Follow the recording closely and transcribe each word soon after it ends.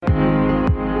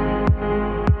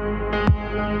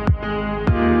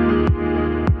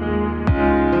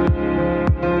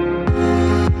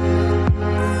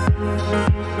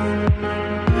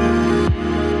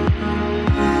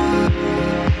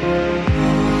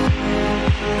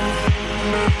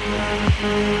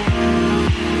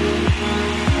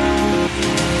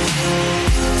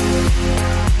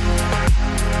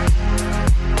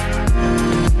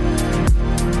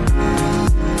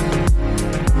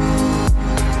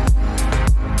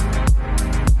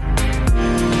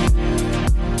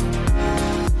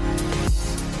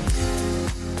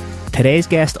Today's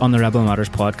guest on the Rebel Matters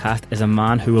podcast is a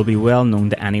man who will be well known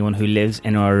to anyone who lives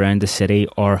in or around the city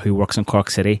or who works in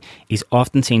Cork City. He's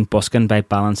often seen busking by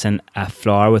balancing a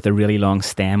flower with a really long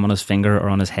stem on his finger or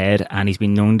on his head, and he's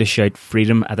been known to shout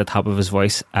freedom at the top of his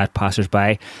voice at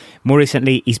passers-by. More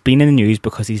recently, he's been in the news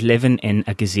because he's living in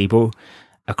a gazebo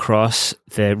across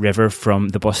the river from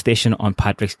the bus station on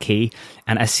Patrick's Quay,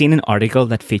 and I seen an article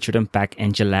that featured him back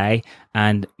in July,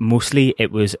 and mostly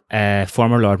it was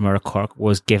former Lord Mayor of Cork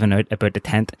was given out about the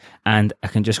tent, and I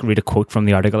can just read a quote from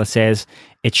the article. It says,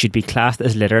 "It should be classed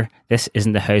as litter. This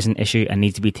isn't a housing issue and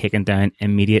needs to be taken down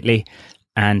immediately,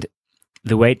 and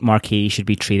the white marquee should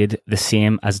be treated the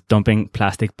same as dumping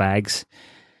plastic bags.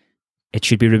 It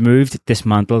should be removed,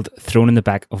 dismantled, thrown in the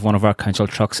back of one of our council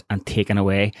trucks and taken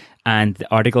away." And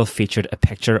the article featured a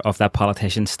picture of that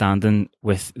politician standing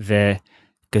with the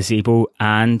gazebo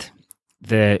and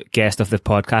the guest of the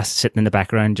podcast sitting in the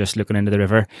background just looking into the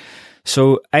river.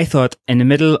 So I thought, in the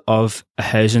middle of a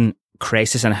housing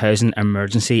crisis and a housing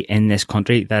emergency in this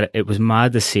country, that it was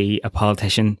mad to see a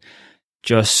politician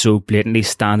just so blatantly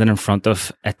standing in front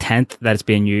of a tent that is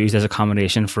being used as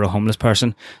accommodation for a homeless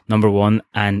person, number one.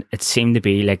 And it seemed to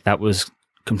be like that was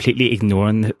completely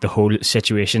ignoring the whole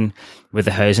situation with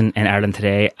the housing in Ireland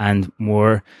today, and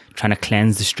more trying to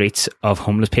cleanse the streets of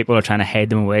homeless people or trying to hide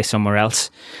them away somewhere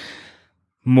else.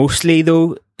 Mostly,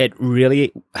 though, it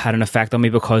really had an effect on me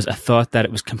because I thought that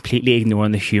it was completely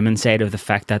ignoring the human side of the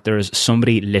fact that there is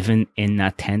somebody living in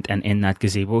that tent and in that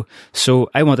gazebo.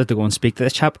 So I wanted to go and speak to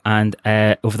this chap, and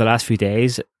over the last few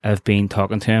days I've been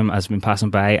talking to him as I've been passing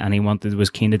by, and he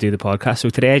was keen to do the podcast. So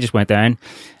today I just went down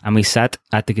and we sat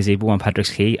at the gazebo on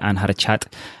Patrick's Quay and had a chat.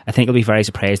 I think you'll be very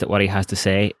surprised at what he has to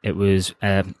say. It was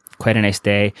quite a nice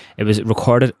day. It was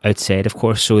recorded outside, of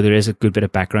course, so there is a good bit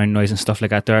of background noise and stuff like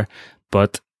that there,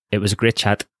 but it was a great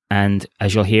chat. And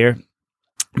as you'll hear,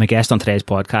 my guest on today's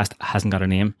podcast hasn't got a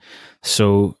name.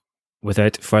 So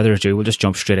without further ado, we'll just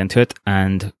jump straight into it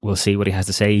and we'll see what he has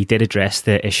to say. He did address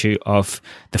the issue of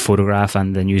the photograph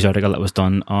and the news article that was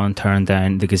done on tearing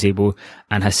down the gazebo,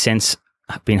 and has since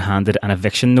been handed an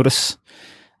eviction notice.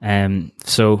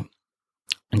 So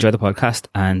enjoy the podcast,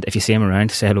 and if you see him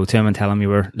around, say hello to him and tell him you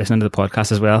were listening to the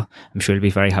podcast as well. I'm sure he'll be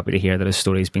very happy to hear that his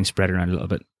story has been spread around a little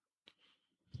bit.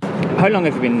 How long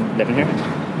have you been living here?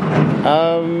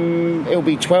 It'll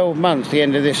be 12 months, the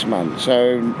end of this month,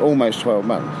 so almost 12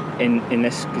 months. In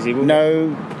this gazebo?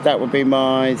 No, that would be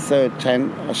my third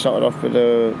tent. I started off with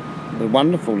a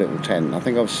wonderful little tent. I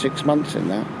think I was 6 months in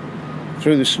that.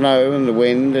 Through the snow and the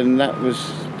wind, and that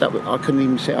was I couldn't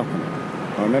even sit up on it.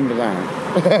 I remember that.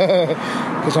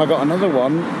 Because I got another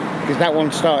one, because that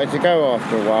one started to go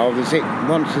after a while.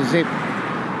 Once the zip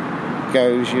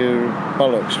goes, you're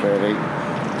bollocks, really.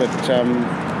 But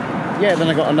then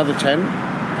I got another tent,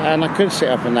 and I could sit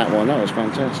up in that one. That was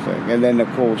fantastic. And then, of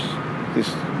course,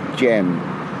 this gem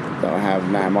that I have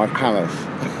now, my palace.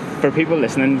 For people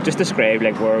listening, just describe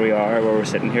like where we are, where we're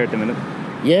sitting here at the minute.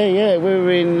 Yeah,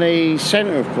 we're in the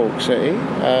centre of Cork City,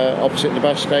 opposite the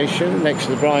bus station, next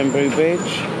to the Brian Brew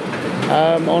Bridge,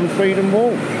 on Freedom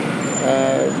Walk.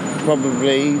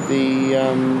 Probably the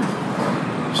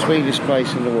sweetest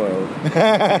place in the world.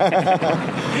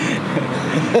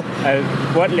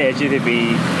 What led you to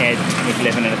be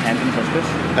living in a tent in the first place?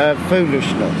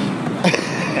 Foolishness.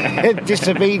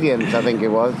 Disobedience, I think it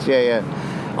was. Yeah.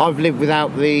 I've lived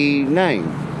without a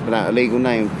legal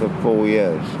name for 4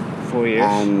 years. 4 years?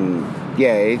 And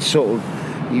yeah, it's sort of,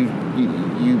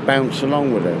 you bounce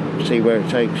along with it, see where it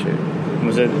takes you.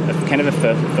 Was it kind of a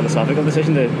philosophical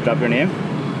decision to drop your name?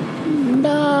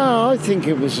 No, I think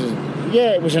it was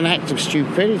it was an act of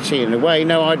stupidity in a way.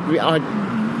 No, I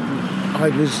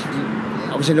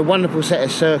was in a wonderful set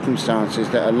of circumstances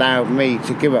that allowed me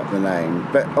to give up the name,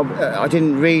 but I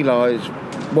didn't realise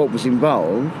what was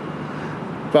involved.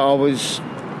 But I was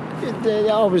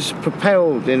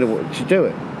propelled to do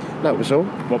it. That was all.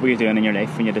 What were you doing in your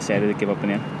life when you decided to give up the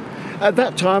name? At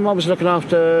that time, I was looking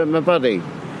after my buddy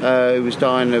who was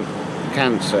dying of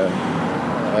cancer,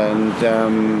 and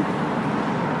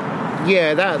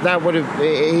that would have.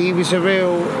 He was a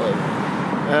real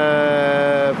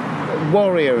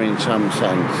warrior in some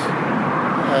sense,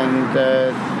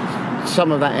 and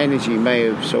some of that energy may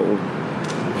have sort of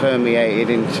permeated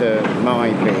into my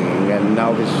being, and I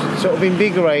was sort of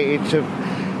invigorated to.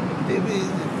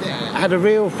 Had a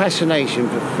real fascination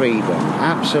for freedom,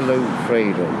 absolute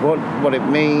freedom. What it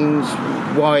means,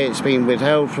 why it's been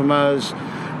withheld from us,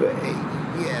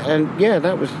 and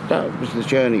that was the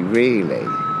journey really.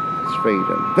 It's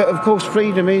freedom, but of course,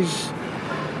 freedom is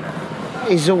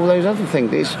all those other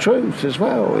things. It's truth as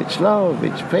well. It's love.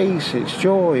 It's peace. It's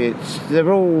joy.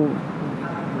 They're all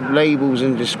labels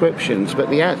and descriptions, but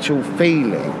the actual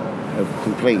feeling of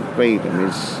complete freedom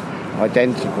is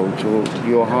identical to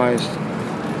your highest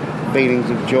feelings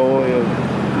of joy.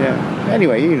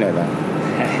 Anyway, you know that.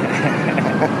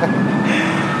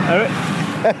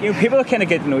 People kind of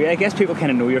get to know you. I guess people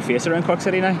kind of know your face around Cork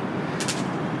City now.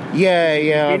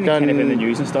 Yeah, I've done kind of in the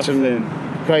news and stuff. Some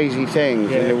crazy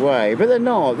things in a way, but they're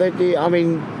not. I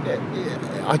mean,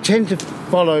 I tend to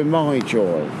follow my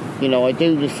joy. You know, I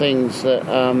do the things that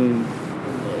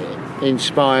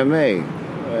inspire me,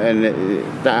 and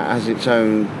that has its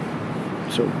own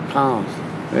sort of path.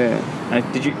 Yeah.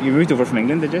 Did you moved over from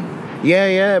England? Did you?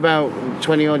 Yeah, about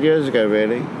 20 odd years ago,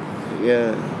 really.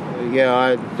 Yeah.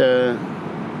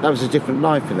 That was a different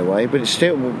life in a way, but it's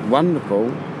still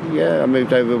wonderful. Yeah, I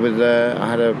moved over with. I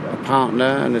had a partner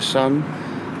and a son,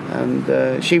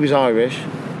 and she was Irish,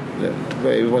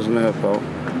 but it wasn't her fault.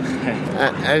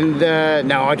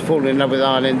 No, I'd fallen in love with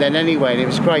Ireland then anyway, and it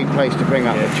was a great place to bring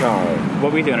up a child.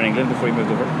 What were you doing in England before you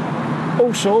moved over?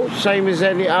 All sorts, same as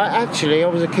any. Actually, I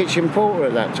was a kitchen porter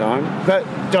at that time, but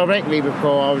directly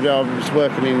before I was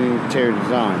working in interior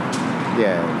design.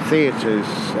 Yeah, theatres.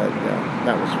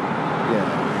 That was.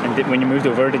 Yeah. And when you moved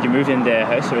over, did you move in the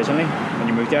house originally when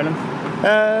you moved to Ireland?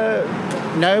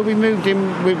 No, we moved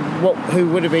in with who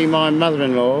would have been my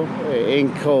mother-in-law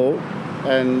in Cork,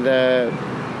 and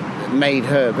made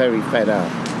her very fed up.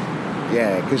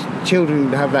 Yeah, because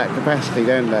children have that capacity,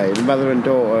 don't they? The mother and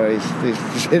daughter is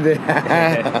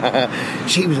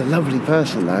She was a lovely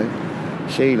person, though,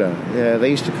 Sheila. Yeah, they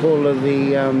used to call her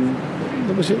the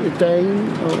was it the Dame?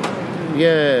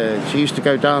 Yeah, she used to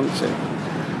go dancing.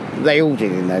 They all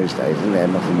did in those days, and they had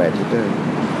nothing better to do.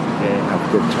 Yeah, have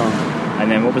a good time. And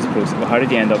then what was the process? How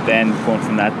did you end up then going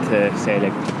from that to, say,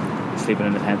 like, sleeping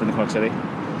in the tent in the Cork City?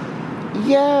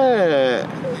 Yeah,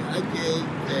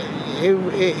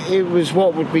 it was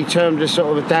what would be termed as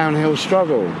sort of a downhill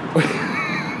struggle.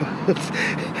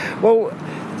 Well,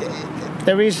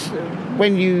 there is,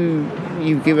 when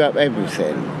you give up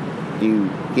everything, you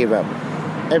give up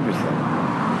everything,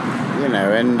 you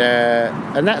know,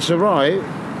 and that's all right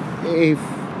if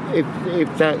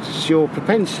that's your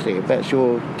propensity, if that's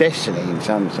your destiny in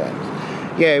some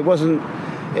sense. Yeah, it wasn't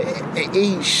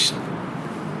each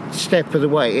step of the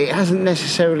way. It hasn't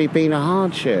necessarily been a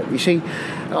hardship. You see,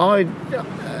 I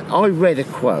read a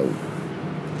quote,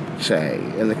 say,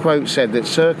 and the quote said that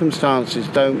circumstances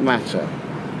don't matter,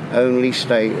 only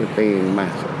state of being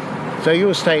matters. So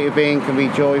your state of being can be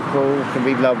joyful, can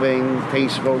be loving,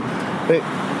 peaceful, but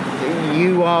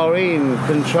you are in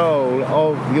control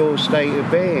of your state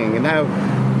of being. And now,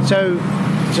 so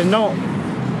to not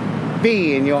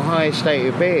be in your highest state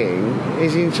of being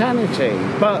is insanity.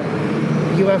 But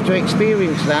you have to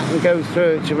experience that and go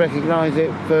through it to recognise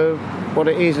it for what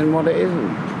it is and what it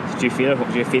isn't. Do you feel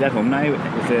at home now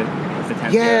with the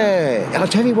tent? Yeah, I'll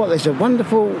tell you what. There's a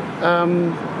wonderful.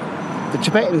 The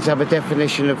Tibetans have a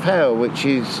definition of hell, which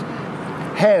is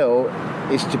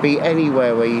to be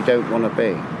anywhere where you don't want to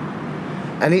be,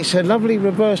 and it's a lovely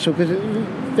reversal because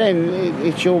then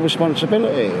it's your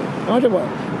responsibility.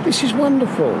 This is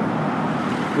wonderful.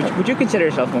 Would you consider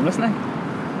yourself homeless now?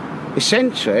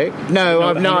 Eccentric? No,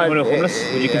 I'm not.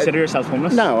 Homeless? Would you consider yourself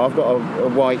homeless? No, I've got a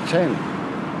white tent.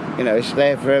 You know, it's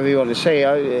there for everyone to see.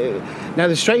 Now,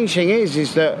 the strange thing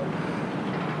is that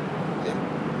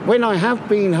when I have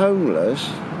been homeless,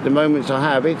 the moments I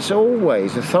have, it's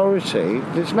always authority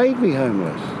that's made me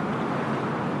homeless.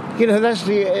 You know, that's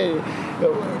the...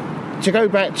 to go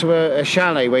back to a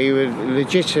chalet where you were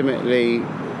legitimately,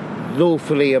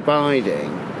 lawfully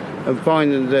abiding, and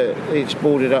finding that it's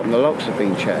boarded up and the locks have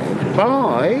been changed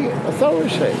by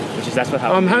authority. That's what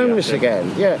happened. I'm homeless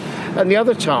again, yeah. And the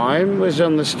other time was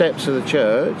on the steps of the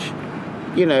church.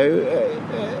 You know,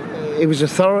 it was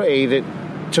authority that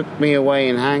took me away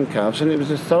in handcuffs, and it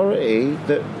was authority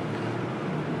that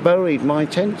buried my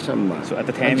tent somewhere. So at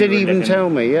the time, and didn't even tell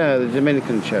me. Yeah, the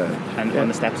Dominican church. And on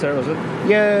the steps there, was it?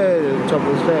 Yeah, the top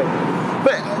of the step.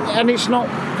 And it's not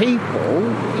people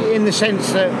in the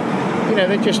sense that, you know,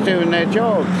 they're just doing their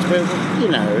jobs. But, you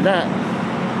know,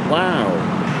 wow.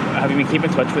 Have you been keeping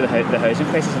in touch with the housing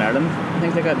crisis in Ireland and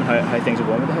things like that, and how things are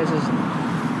going with the houses?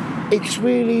 It's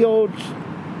really odd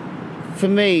for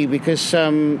me because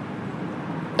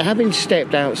having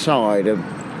stepped outside of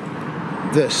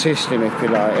the system, if you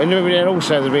like, and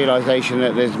also the realisation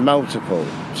that there's multiple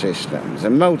systems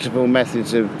and multiple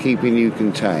methods of keeping you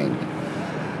contained.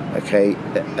 Okay,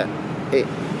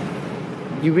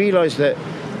 you realise that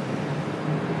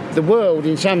the world,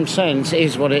 in some sense,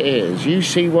 is what it is. You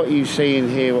see what you see and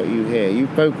hear what you hear. You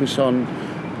focus on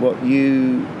what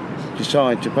you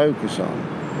decide to focus on.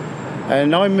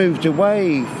 And I moved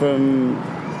away from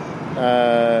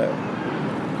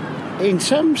in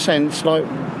some sense, like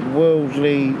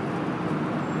worldly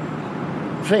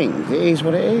things. It is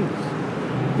what it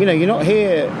is. You know, you're not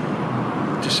here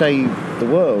to save the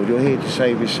world, you're here to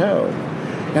save yourself.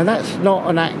 Now, that's not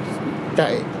an act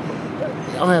that...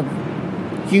 I have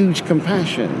huge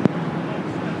compassion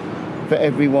for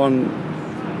everyone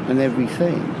and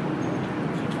everything.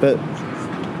 But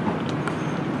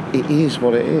it is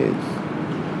what it is.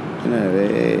 You know,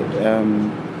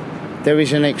 there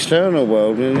is an external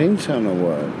world and an internal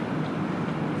world.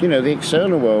 You know, the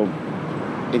external world,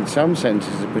 in some sense,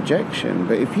 is a projection.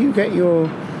 But if you get your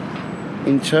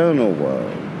internal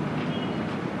world,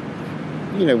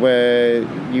 you know, where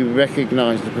you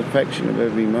recognise the perfection of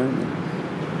every moment,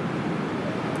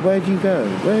 where do you go?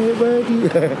 Where do you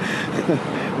go?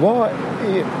 What?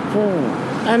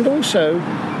 And also,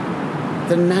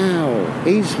 the now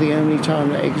is the only time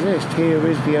that exists. Here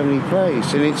is the only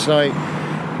place. And it's like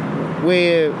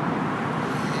we're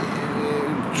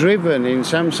driven in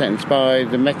some sense by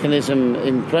the mechanism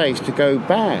in place to go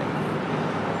back,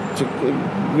 to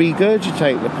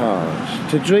regurgitate the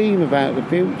past, to dream about the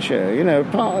future. You know,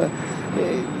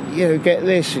 get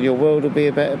this and your world will be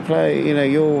a better place. You know,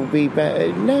 you'll be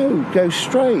better. No, go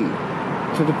straight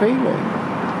to the feeling.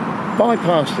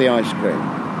 Bypass the ice cream.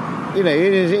 You know,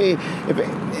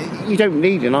 you don't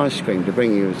need an ice cream to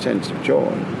bring you a sense of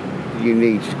joy. You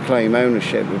need to claim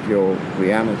ownership of your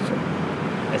reality.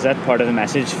 Is that part of the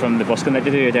message from the busking that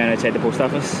you do down outside the post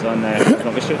office on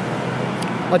Coventry Street?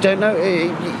 I don't know.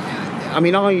 I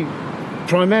mean, I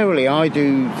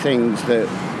do things that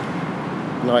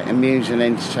like amuse and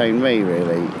entertain me,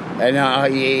 really. And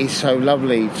it's so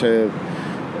lovely to,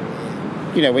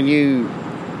 you know, when you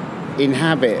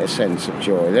inhabit a sense of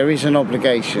joy, there is an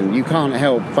obligation. You can't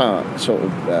help but sort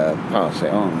of pass it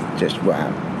on. Just,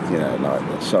 wow, you know,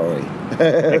 like, sorry.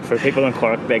 Like for people in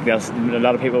Cork, like a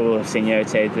lot of people will have seen you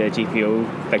outside the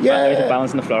GPO, like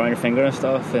balancing the flower on your finger and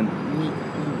stuff. And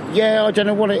yeah, I don't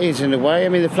know what it is in a way. I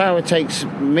mean, the flower takes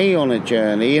me on a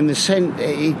journey in the sense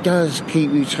it does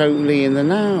keep you totally in the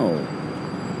now.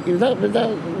 You know,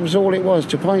 that was all it was,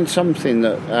 to find something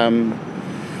that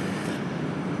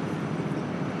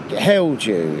held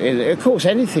you. Of course,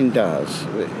 anything does.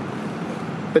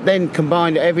 But then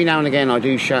combined, every now and again I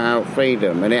do shout out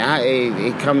freedom, and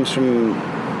it comes from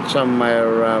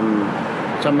somewhere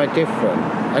different.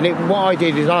 And what I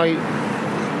did is I've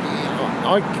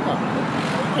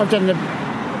done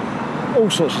all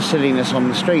sorts of silliness on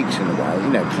the streets in a way, you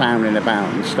know, clowning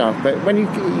about and stuff. But when you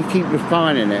keep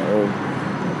refining it,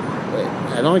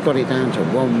 and I got it down to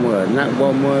one word, and that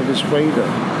one word was freedom.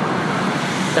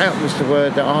 That was the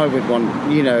word that I would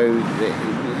want, you know.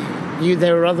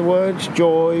 There are other words: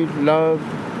 joy, love,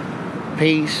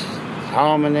 peace,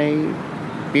 harmony,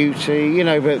 beauty, you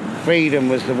know, but freedom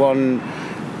was the one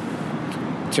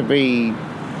to be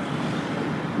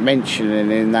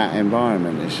mentioning in that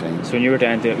environment, it seems. So when you were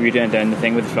doing the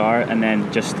thing with the flower and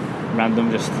then just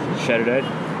shout it out?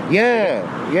 Yeah,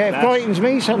 it frightens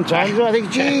me sometimes. I think,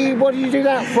 gee, what did you do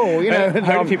that for? You know.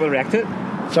 How do people react to it?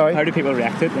 Sorry? How do people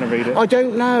react to it whenever you do it? I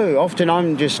don't know. Often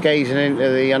I'm just gazing into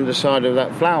the underside of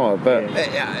that flower, but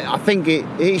I think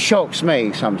it shocks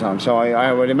me sometimes. So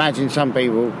I would imagine some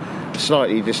people are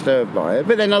slightly disturbed by it,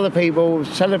 but then other people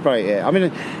celebrate it. I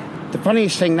mean, the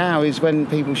funniest thing now is when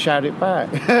people shout it back.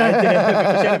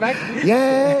 Shout it back?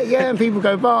 Yeah, and people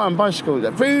go by on bicycles,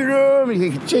 like, freedom, and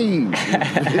you think, geez.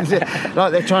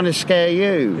 Like they're trying to scare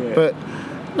you. Yeah. But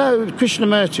no,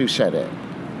 Krishnamurti said it.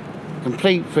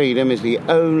 Complete freedom is the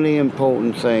only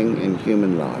important thing in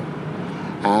human life.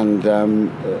 And,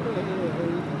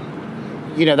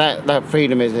 you know, that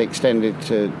freedom is extended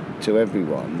to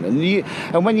everyone.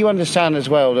 And when you understand as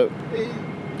well that,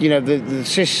 you know, the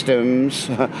systems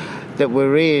that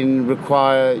we're in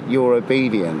require your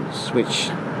obedience, which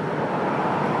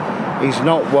is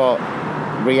not what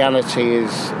reality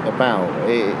is about.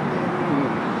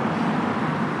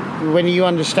 When you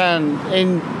understand,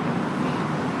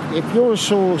 if you're a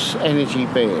source energy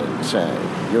being, say,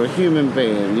 you're a human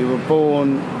being, you were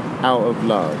born out of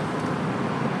love.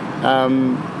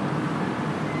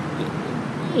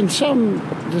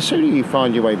 The sooner you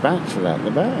find your way back to that,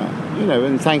 the better. You know,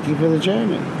 and thank you for the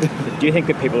journey. Do you think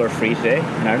that people are free today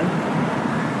in Ireland?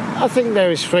 I think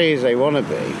they're as free as they want to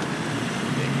be.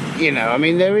 You know, I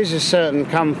mean, there is a certain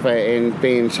comfort in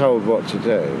being told what to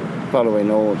do,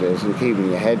 following orders and keeping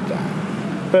your head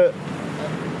down. But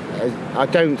I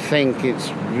don't think it's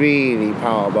really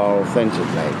part of our authentic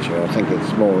nature. I think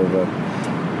it's more of a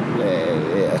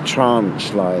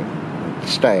trance-like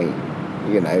state.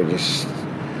 You know, just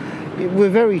we're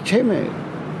very timid.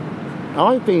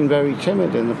 I've been very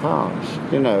timid in the past.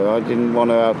 You know, I didn't want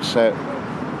to upset,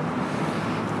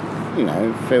 you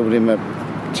know, filled in my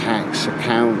tax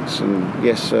accounts and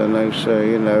yes sir, no sir,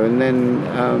 you know, and then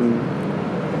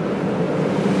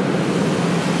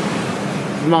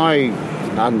my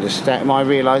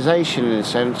realisation in a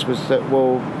sense was that,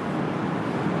 well,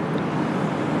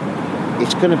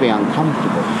 it's going to be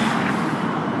uncomfortable,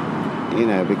 you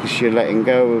know, because you're letting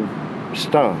go of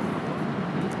stuff.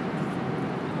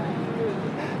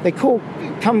 They call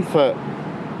comfort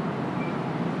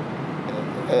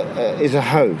is a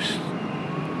host,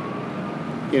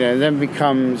 you know, then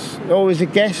becomes, or is a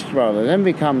guest rather, then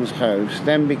becomes host,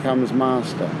 then becomes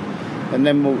master, and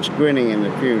then walks grinning in the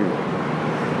funeral.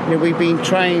 You know, we've been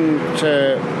trained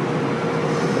to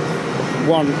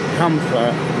want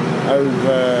comfort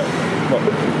over what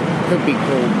could be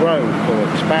called growth or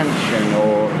expansion,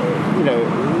 or, you know,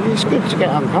 it's good to get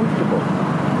uncomfortable.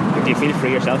 Do you feel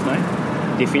free yourself now?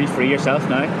 Do you feel free yourself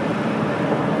now?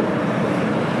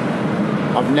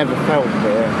 I've never felt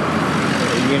it,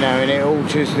 you know, and it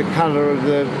alters the colour of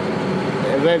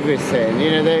everything.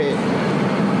 You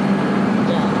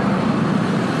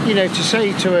know, to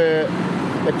say to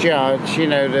a judge, you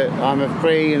know, that I'm a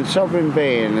free and sovereign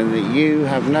being and that you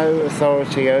have no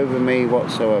authority over me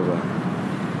whatsoever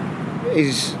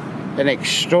is an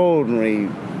extraordinary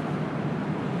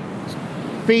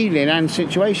feeling and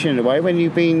situation in a way, when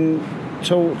you've been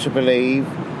taught to believe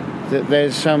that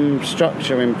there's some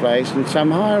structure in place and some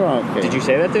hierarchy. Did you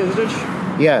say that to the judge?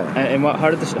 Yeah. And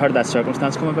how did that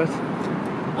circumstance come about?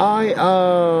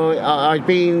 I'd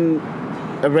been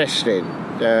arrested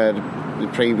the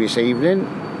previous evening.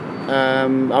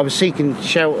 I was seeking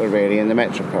shelter really in the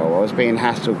Metropole. I was being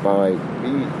hassled by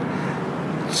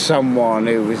someone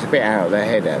who was a bit out of their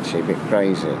head, actually, a bit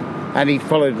crazy. And he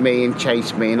followed me and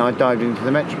chased me, and I dived into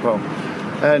the Metropole.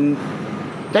 And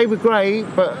they were great,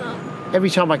 but every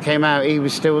time I came out, he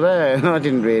was still there, and I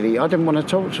didn't want to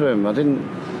talk to him.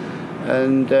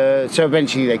 And so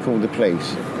eventually they called the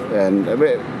police, and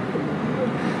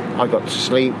I got to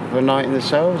sleep for a night in the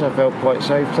cells. I felt quite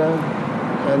safe there,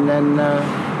 and then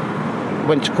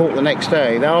went to court the next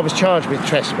day. I was charged with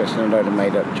trespass and a load of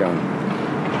made-up junk.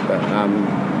 But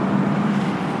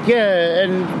yeah,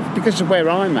 and because of where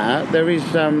I'm at, there is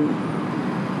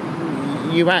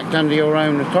you act under your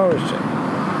own authority.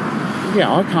 Yeah,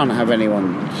 I can't have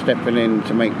anyone stepping in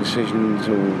to make decisions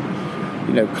or,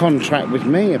 you know, contract with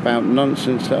me about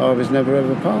nonsense that I was never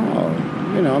ever part of.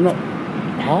 You know, I'm not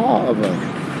part of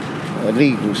a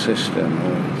legal system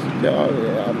or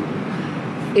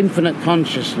infinite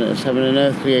consciousness having an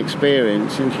earthly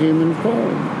experience in human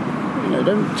form. You know,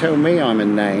 don't tell me I'm a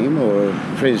name or a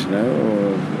prisoner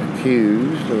or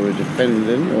accused or a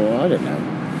defendant or I don't know.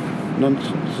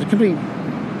 Nonsense. It's a complete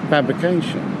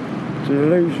fabrication. It's an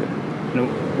illusion. No,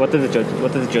 what did the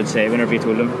judge say whenever you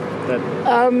told him that?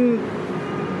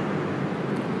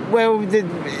 Well,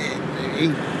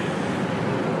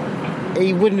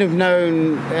 he wouldn't have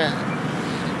known.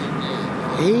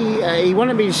 He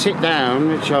wanted me to sit down,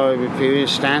 which I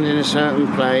refused, stand in a certain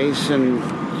place, and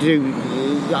do.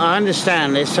 I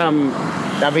understand there's some.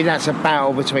 I mean, that's a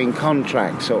battle between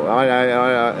contracts. Or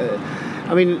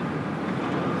I mean,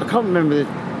 I can't remember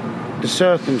the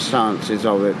circumstances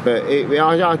of it, but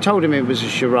I told him it was a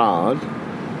charade,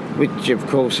 which of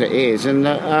course it is, and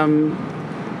that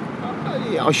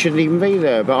I shouldn't even be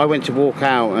there. But I went to walk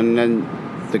out, and then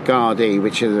the Gardaí,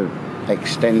 which are the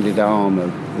extended arm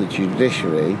of the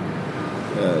judiciary,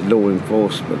 law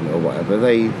enforcement or whatever,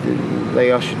 they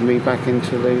ushered me back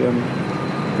into the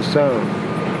cell.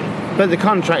 But the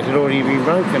contract had already been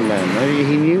broken then.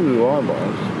 He knew who I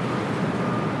was.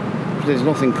 There's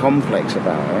nothing complex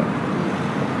about it.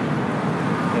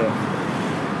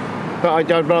 But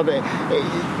I'd rather,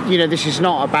 you know, this is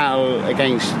not a battle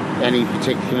against any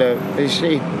particular.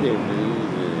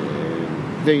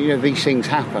 You know, these things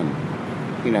happen,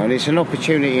 you know, and it's an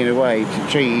opportunity in a way to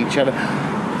treat each other.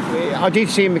 I did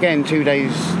see him again 2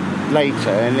 days later,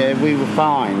 and we were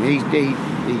fine. He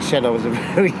said I was a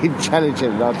very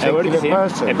intelligent and articulate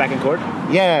person. Back in court?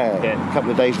 Yeah, a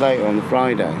couple of days later on the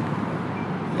Friday.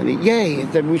 And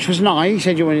which was nice. He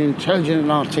said you were an intelligent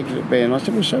and articulate being. I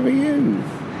said, well, so are you.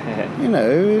 You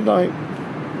know, like,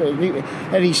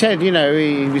 and he said, you know,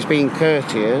 he was being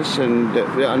courteous, and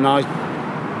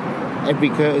every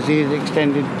courtesy is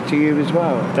extended to you as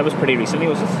well. That was pretty recently,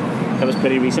 was it? That was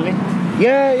pretty recently?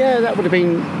 Yeah, that would have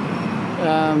been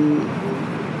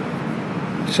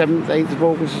 7th, 8th of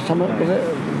August or something, was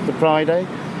it? The Friday.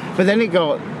 But then it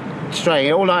got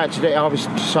strange. All I had to do, I was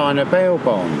to sign a bail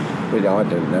bond, which I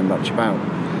don't know much about.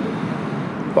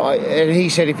 And he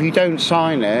said, if you don't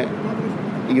sign it,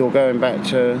 you're going back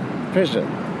to prison,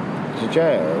 to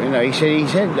jail. You know, he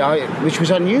said, which was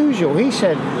unusual. He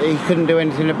said he couldn't do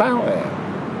anything about it.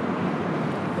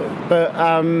 But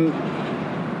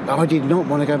I did not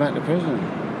want to go back to prison.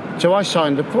 So I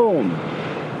signed the form.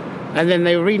 And then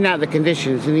they were reading out the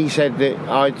conditions, and he said that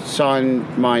I'd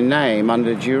signed my name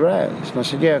under duress. And I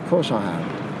said, yeah, of course I have.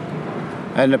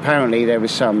 And apparently there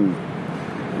was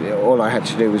all I had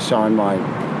to do was sign my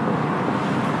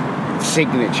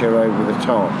signature over the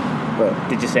top. But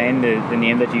did you sign the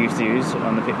name that you used to use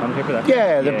on the paper? That?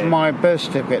 Yeah, my birth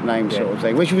certificate name sort of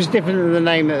thing, which was different than the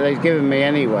name that they'd given me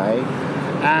anyway.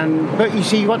 But you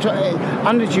see, you got to,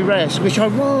 under duress, which I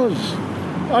was.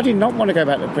 I did not want to go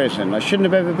back to prison. I shouldn't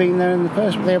have ever been there in the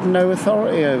first place. They have no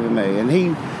authority over me. And he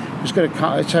was going to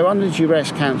cut it. So under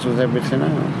duress cancels everything out.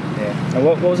 Yeah. And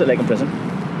what was it like in prison?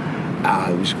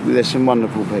 There's some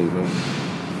wonderful people.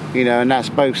 You know, and that's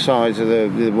both sides of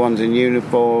the ones in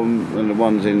uniform and the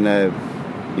ones in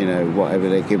whatever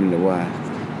they're giving away.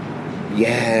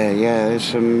 Yeah, there's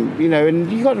some,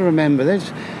 and you got to remember, the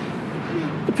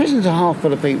prisons are half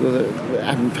full of people that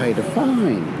haven't paid a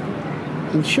fine.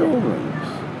 Insurance.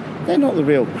 They're not the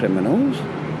real criminals.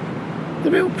 The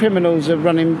real criminals are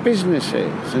running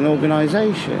businesses and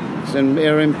organisations and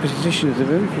are in positions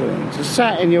of influence. They're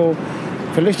sat in your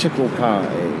political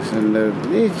parties, and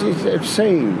it's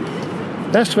obscene.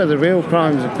 That's where the real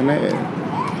crimes are committed.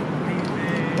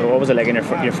 Well, what was it like in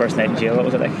your first night in jail? What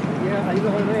was it like?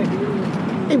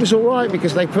 It was all right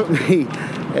because they put me.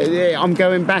 I'm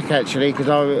going back actually because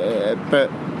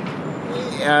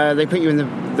they put you in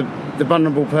the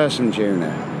vulnerable persons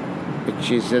unit,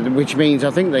 which means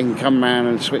I think they can come round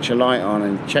and switch a light on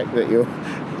and check that you're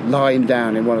lying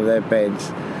down in one of their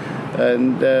beds,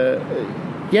 and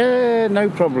no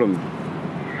problem.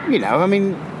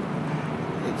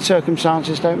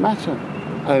 Circumstances don't matter.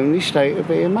 Only state of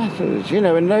being matters.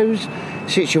 In those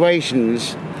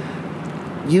situations,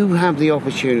 you have the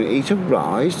opportunity to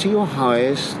rise to your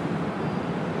highest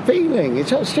feeling.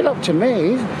 It's still up to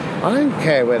me. I don't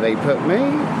care where they put me,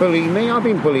 bully me. I've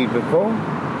been bullied before.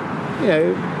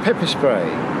 Pepper spray,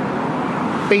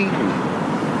 beaten.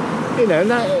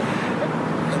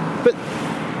 But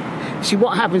see,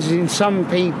 what happens is in some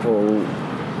people,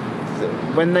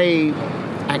 when they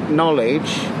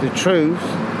acknowledge the truth,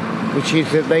 which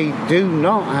is that they do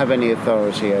not have any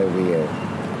authority over you.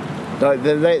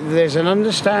 There's an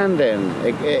understanding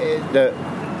that,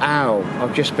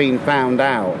 I've just been found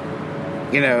out,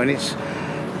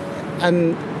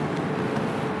 and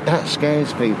that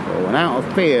scares people, and out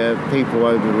of fear, people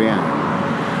overreact,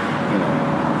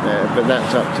 but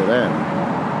that's up to them.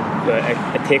 But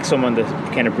it takes someone to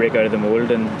kind of break out of the mould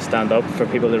and stand up for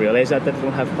people to realise that they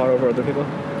don't have power over other people.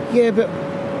 Yeah, but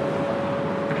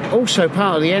also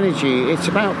part of the energy, it's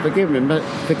about forgiveness,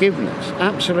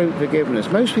 absolute forgiveness.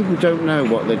 Most people don't know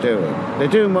what they're doing. They're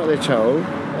doing what they're told,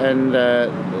 and,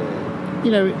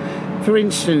 for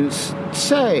instance,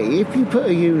 say if you put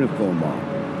a uniform on,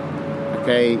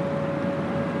 okay,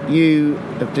 you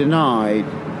have denied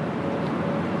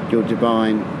your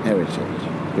divine heritage,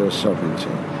 your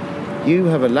sovereignty. You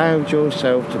have allowed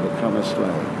yourself to become a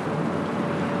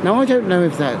slave. Now, I don't know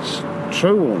if that's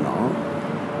true or not,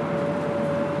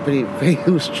 but it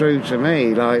feels true to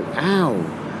me, like, ow.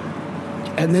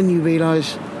 And then you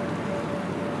realise,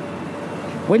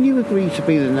 when you agree to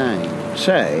be the name,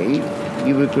 say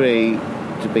you agree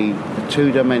to be a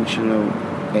two-dimensional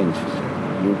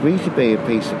entity, you agree to be a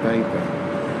piece of paper,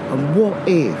 and what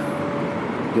if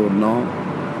you're not?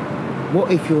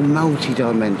 What if you're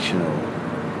multi-dimensional?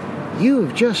 You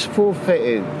have just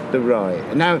forfeited the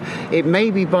right. Now, it may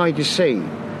be by deceit,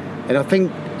 and I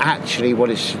think actually what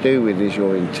it's to do with is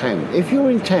your intent. If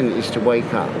your intent is to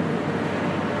wake up,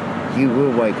 you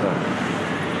will wake up.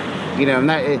 You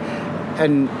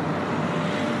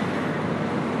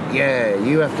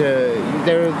have to.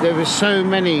 There are so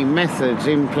many methods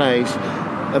in place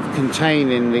of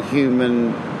containing the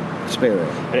human spirit.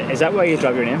 Is that why you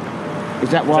dropped your name? Is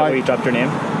that why you dropped your name?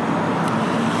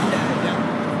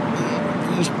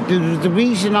 The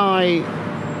reason I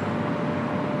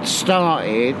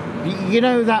started,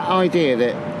 that idea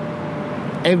that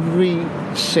every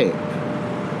sip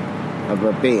of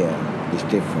a beer is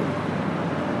different.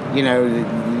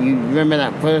 You remember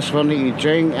that first one that you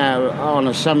drink on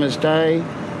a summer's day?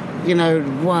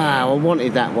 Wow, I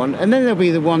wanted that one. And then there'll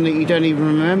be the one that you don't even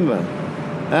remember.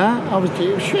 I was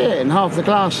shit, and half the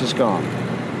glass is gone.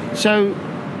 So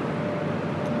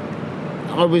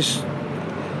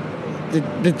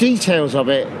the details of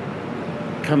it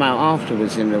come out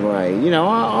afterwards in a way.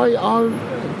 I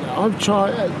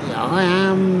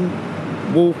am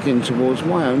walking towards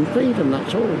my own freedom,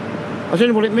 that's all. I don't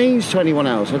know what it means to anyone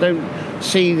else. I don't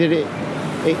see that it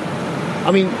I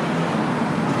mean,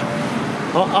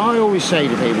 I always say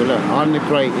to people, look, I'm the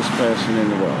greatest person in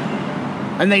the world.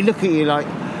 And they look at you like,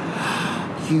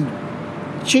 you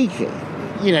cheeky.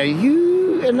 You know,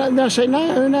 and I say,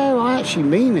 no, I actually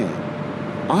mean it.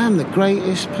 I am the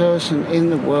greatest person in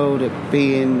the world at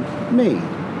being me.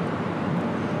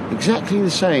 Exactly the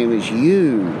same as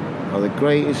you are the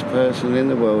greatest person in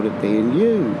the world at being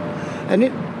you.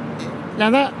 And now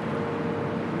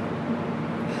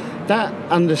that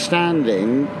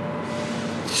understanding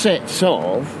sets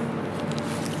off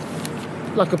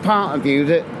like a part of you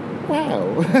that,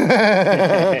 wow,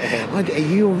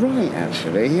 you're right,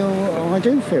 actually. I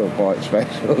do feel quite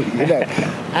special, you know.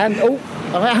 And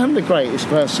I am the greatest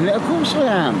person. Of course I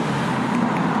am.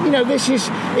 You know, this is,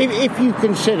 if you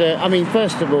consider, I mean,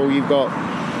 first of all,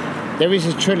 there is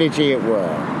a trilogy at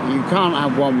work. You can't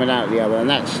have one without the other, and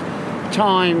that's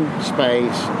time,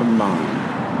 space, and mind.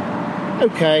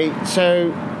 Okay,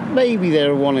 so maybe there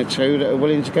are one or two that are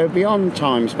willing to go beyond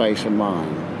time, space, and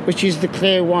mind, which is the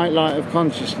clear white light of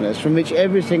consciousness from which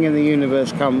everything in the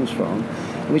universe comes from,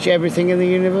 which everything in the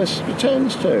universe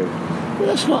returns to. But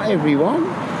that's not everyone.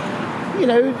 You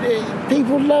know,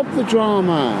 people love the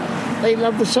drama. They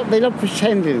love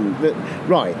pretending that,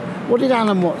 right, what did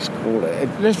Alan Watts call it?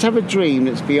 Let's have a dream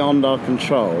that's beyond our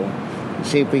control and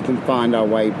see if we can find our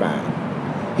way back.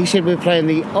 He said we're playing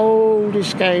the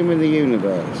oldest game in the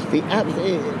universe, the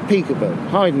peekaboo,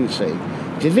 hide and seek,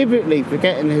 deliberately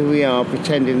forgetting who we are,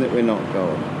 pretending that we're not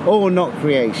God, or not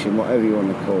creation, whatever you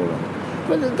want to call it.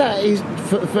 But that is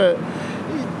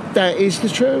that is the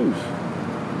truth.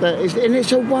 And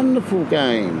it's a wonderful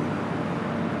game.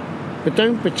 But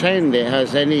don't pretend it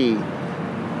has any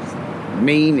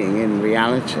meaning in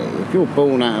reality. If you're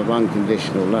born out of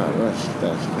unconditional love,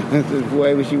 that's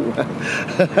where would you?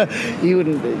 You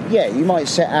wouldn't. Yeah, you might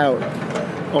set out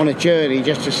on a journey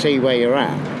just to see where you're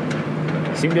at.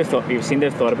 You seem to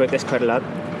have thought about this quite a lot.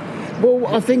 Well,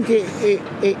 I think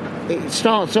it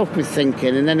starts off with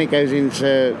thinking, and then it goes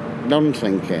into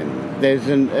non-thinking. There's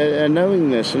a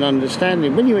knowingness and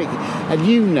understanding. And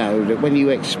you know that when you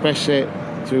express it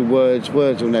through words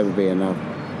will never be enough.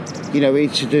 You know,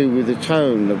 it's to do with the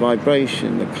tone, the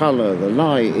vibration, the colour, the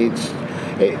light.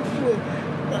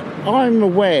 I'm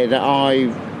aware that I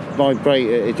vibrate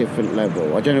at a different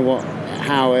level. I don't know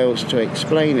how else to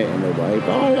explain it in a way,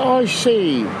 but I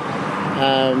see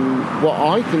what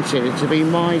I consider to be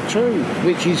my truth,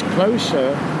 which is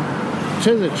closer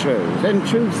to the truth. And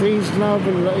truth is love,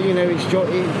 and you know, it's joy.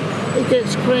 It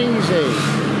gets crazy,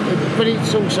 but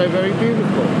it's also very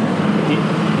beautiful.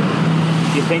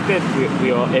 Do you think that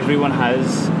everyone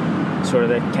has sort of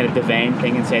that kind of divine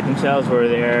thing inside themselves, where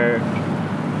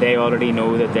they already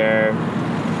know that they're,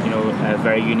 you know, a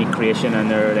very unique creation, and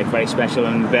they're like very special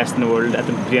and the best in the world at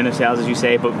doing themselves, as you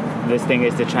say, but this thing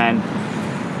is to try and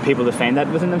people to find that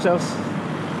within themselves?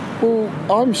 Well,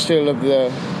 I'm still of the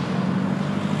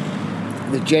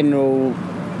general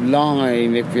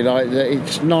line, if you like, that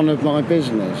it's none of my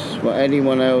business what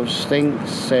anyone else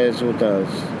thinks, says or does.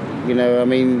 You know, I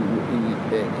mean,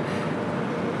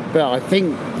 but I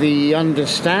think the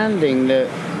understanding that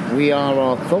we are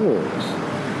our thoughts,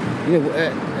 you know,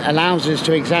 allows us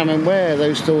to examine where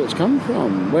those thoughts come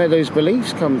from, where those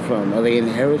beliefs come from. Are they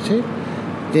inherited?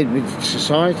 Did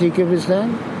society give us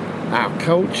them? Our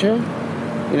culture?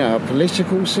 You know, our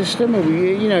political system? Are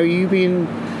we, you know, you being...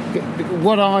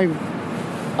 What I...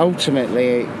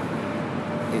 Ultimately,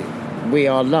 we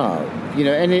are love. You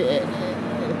know, and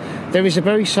there is a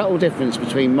very subtle difference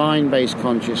between mind-based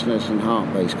consciousness and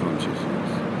heart-based consciousness.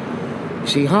 You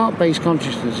see, heart-based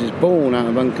consciousness is born out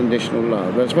of unconditional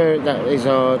love. That is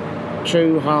our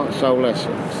true heart-soul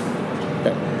essence.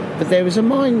 But there is a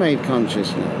mind-made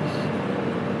consciousness,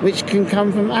 which can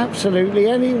come from absolutely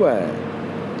anywhere,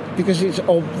 because it's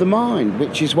of the mind,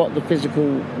 which is what the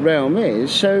physical realm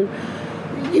is. So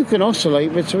you can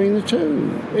oscillate between the two.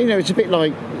 You know, it's a bit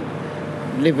like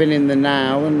living in the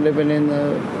now and living in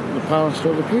the past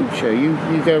or the future. You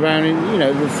go around and, you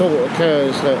know, the thought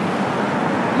occurs that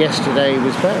yesterday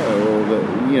was better, or that,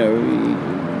 you know,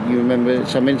 you remember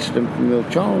some incident from your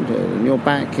childhood and you're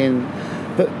back in.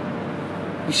 But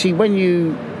you see, when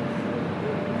you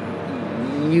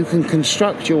can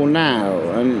construct your now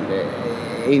and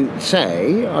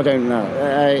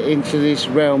into this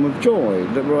realm of joy,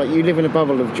 that, right, you live in a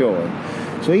bubble of joy.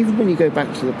 So even when you go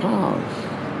back to the past,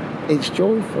 it's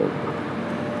joyful.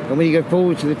 And when you go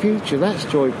forward to the future, that's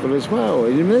joyful as well.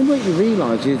 And then what you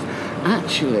realise is,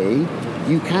 actually,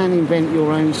 you can invent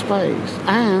your own space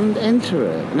and enter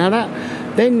it. Now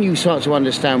then you start to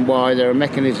understand why there are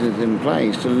mechanisms in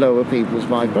place to lower people's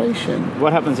vibration.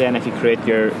 What happens then if you create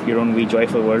your own wee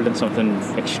joyful world and something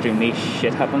extremely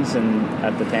shit happens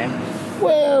at the time?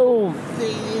 Well,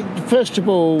 first of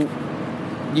all,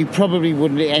 you probably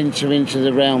wouldn't enter into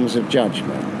the realms of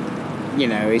judgment. You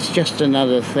know, it's just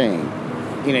another thing.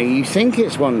 You know, you think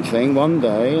it's one thing one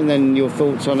day, and then your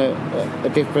thoughts on it are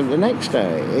different the next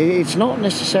day. It's not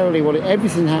necessarily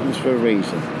everything happens for a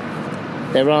reason.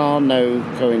 There are no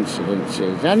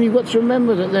coincidences. And you've got to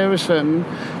remember that there are certain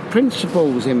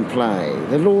principles in play,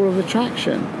 the law of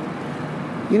attraction.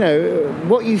 You know,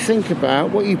 what you think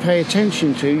about, what you pay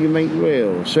attention to, you make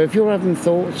real. So if you're having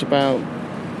thoughts about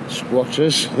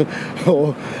squatters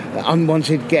or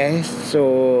unwanted guests,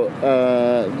 or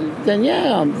then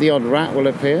the odd rat will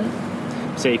appear.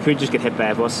 So you could just get hit by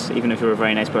a bus, even if you were a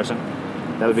very nice person.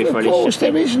 That would be fairly shit. Of course,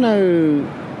 there is no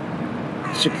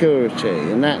security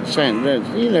in that sense.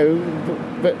 You know,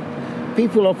 but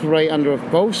people operate under a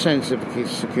false sense of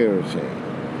security.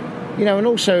 You know, and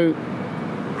also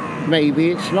maybe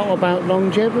it's not about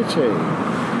longevity.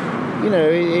 You know,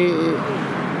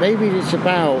 maybe it's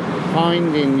about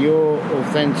finding your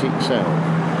authentic self.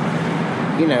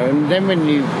 You know, and then when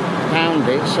you found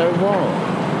it, so what?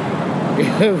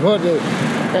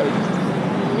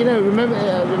 You know, remember,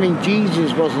 I mean,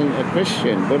 Jesus wasn't a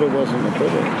Christian, Buddha wasn't a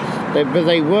Buddhist. But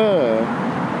they were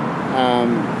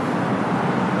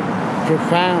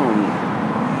profound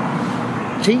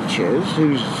teachers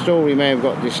whose story may have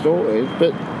got distorted,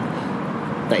 but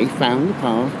they found the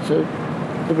path to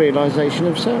the realisation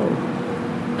of self.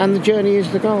 And the journey is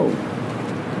the goal.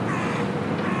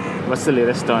 What's the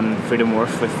latest on Freedom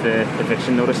Wharf with the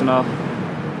eviction notice and all?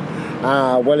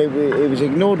 Well, it was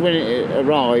ignored when it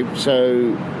arrived,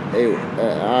 so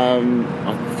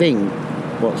I think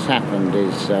what's happened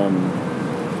is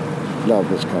love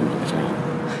has come to town.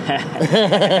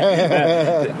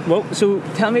 Well, so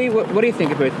tell me, what do you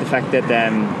think about the fact that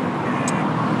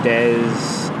Des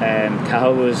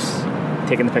Cahill was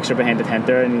taking the picture behind the tent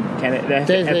there, and kind of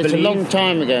it's a long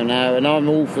time ago now, and I'm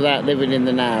all for that, living in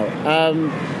the now.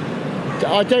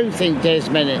 I don't think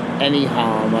Des meant any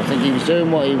harm. I think he was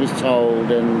doing what he was told,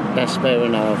 and that's fair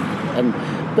enough.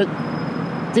 But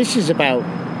this is about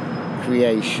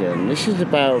creation. This is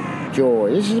about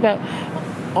joy. This is about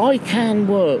I can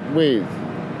work with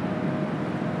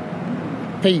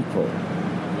people.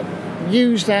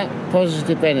 Use that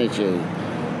positive energy,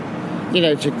 you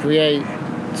know, to create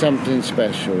something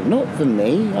special. Not for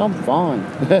me, I'm fine,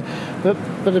 but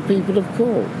for the people of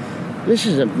Cork. This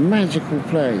is a magical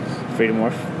place. Freedom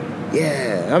Wharf.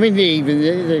 Yeah, I mean,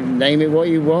 even name it what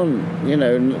you want. You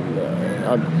know,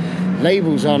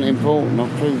 labels aren't important. I'll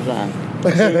prove that.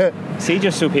 See,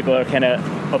 just so people are kind of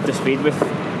up to speed with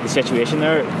the situation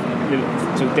there.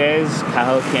 So Des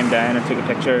Cahill came down and took a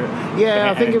picture. Yeah,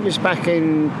 I think it was back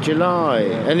in July,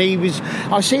 and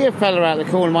I see a fella out the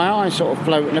corner of my eye, sort of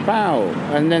floating about,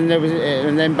 and then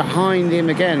behind him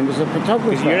again was a photographer.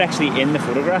 Because you're actually in the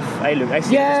photograph. I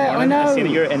see. Yeah, I know. I see that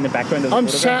you're in the background of the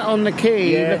photograph. I'm sat on the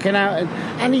quay looking out,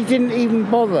 and he didn't even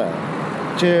bother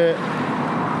to.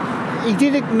 He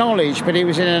did acknowledge, but he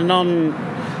was in a non.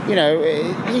 You know,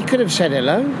 he could have said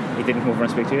hello. He didn't come over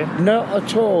and speak to you? Not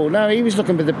at all. No, he was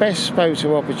looking for the best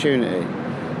photo opportunity.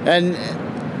 And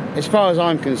as far as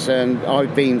I'm concerned,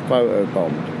 I've been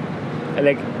photobombed.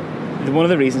 Like, one of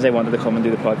the reasons I wanted to come and do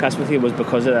the podcast with you was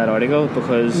because of that article,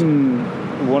 because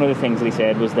one of the things that he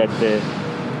said was that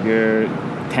your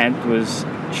tent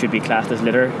should be classed as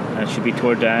litter and should be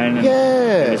torn down, and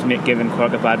it was giving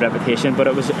Cork a bad reputation, but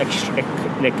it was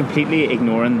like completely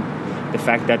ignoring the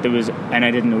fact that there was, and I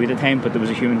didn't know at the time, but there was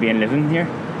a human being living here,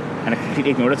 and I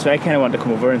completely ignored it. So I kind of wanted to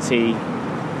come over and see, hear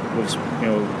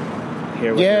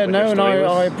what your story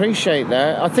was. I appreciate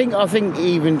that. I think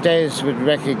even Des would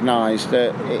recognise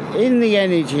that in the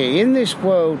energy in this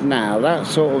world now, that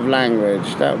sort of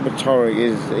language, that rhetoric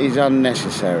is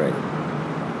unnecessary.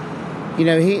 You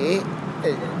know,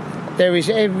 there is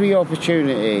every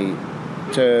opportunity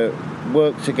to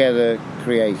work together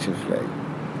creatively.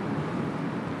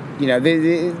 You know,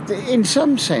 in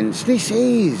some sense, this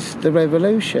is the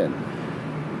revolution.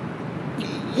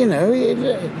 You know,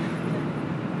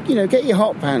 get your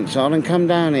hot pants on and come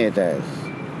down here, Des.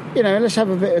 You know, let's have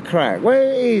a bit of crack.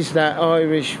 Where is that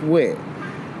Irish wit?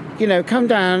 You know, come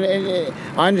down. I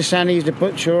understand he's a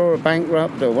butcher or a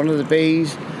bankrupt or one of the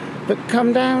bees, but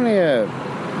come down here,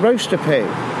 roast a pig.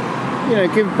 You know,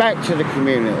 give back to the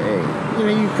community. You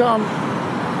know, you can't.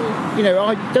 You know,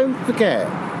 I don't forget.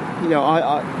 You know,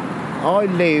 I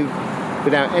live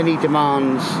without any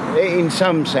demands, in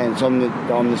some sense, on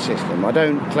the system. I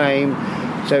don't claim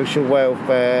social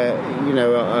welfare. You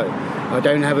know, I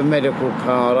don't have a medical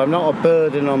card. I'm not a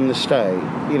burden on the state,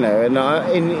 you know, and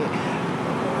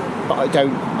but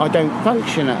I don't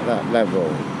function at that level,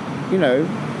 you know.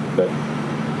 But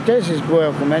Des is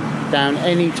welcome down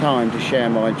any time to share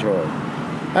my joy,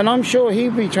 and I'm sure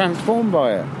he'd be transformed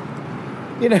by it,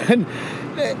 you know. And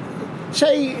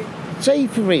say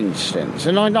for instance,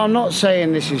 and I'm not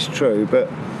saying this is true, but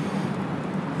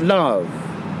love,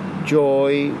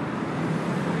 joy,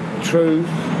 truth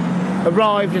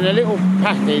arrived in a little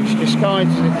package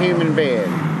disguised as a human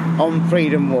being on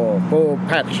Freedom Wharf or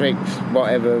Patrick's,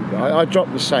 whatever. I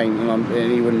dropped the saint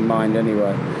and he wouldn't mind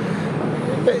anyway.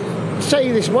 But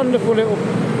say this wonderful little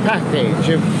package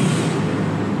of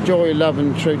joy, love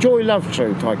and truth. Joy, love,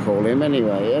 truth, I call him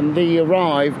anyway. And he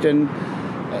arrived, and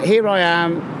here I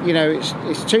am, you know,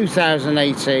 it's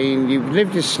 2018. You've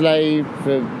lived a slave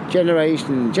for generations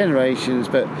and generations,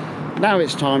 but now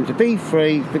it's time to be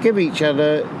free, forgive each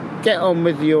other, get on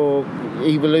with your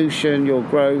evolution, your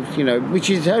growth, you know, which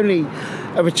is only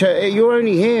a return. You're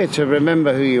only here to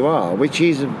remember who you are, which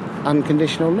is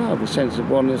unconditional love, a sense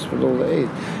of oneness with all that is.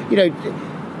 You know,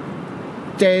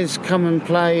 Des, come and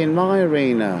play in my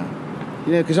arena,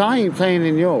 you know, because I ain't playing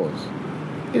in yours.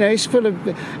 You know, it's full of...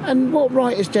 And what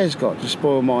right has Des got to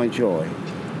spoil my joy?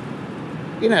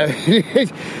 You know,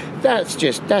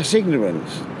 that's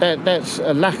ignorance. That's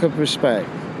a lack of respect.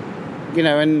 You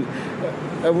know, and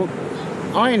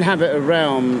I inhabit a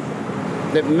realm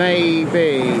that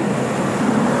maybe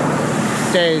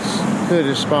Des could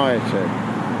aspire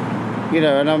to. You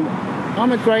know, and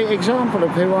I'm a great example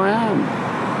of who I am.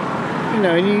 You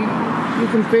know, and you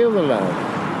can feel the love.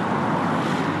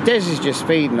 Des is just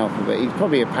feeding off of it. He's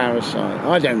probably a parasite.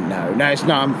 I don't know. No, it's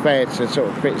not unfair to sort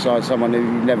of criticise someone who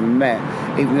you've never met,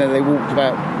 even though they walked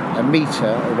about a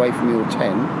metre away from your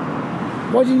tent.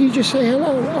 Why didn't you just say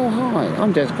hello? Oh, hi,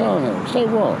 I'm Des Carhill. So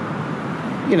what?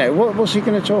 You know, what's he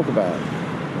going to talk about?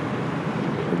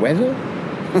 The weather?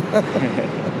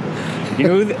 You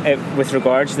know, with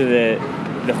regards to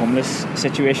the homeless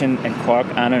situation in Cork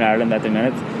and in Ireland at the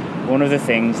minute, one of the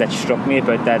things that struck me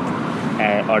about that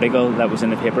article that was in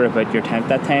the paper about your tent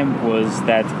that time was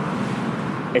that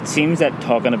it seems that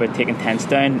talking about taking tents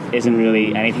down isn't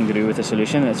really anything to do with the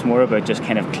solution. It's more about just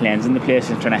kind of cleansing the place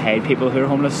and trying to hide people who are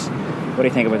homeless. What do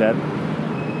you think about that?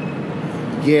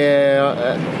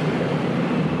 Yeah,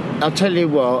 I'll tell you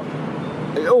what,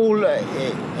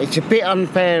 it's a bit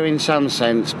unfair in some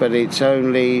sense, but it's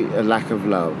only a lack of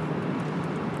love.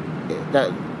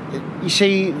 You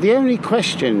see, the only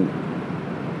question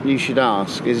you should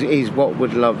ask is what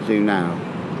would love do now?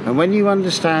 And when you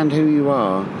understand who you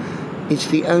are, it's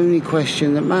the only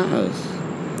question that matters.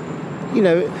 You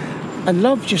know, and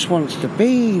love just wants to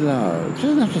be love. It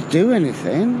doesn't have to do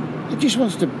anything. It just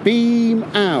wants to beam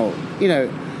out. You know,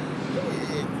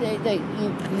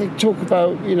 they talk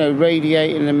about, you know,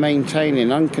 radiating and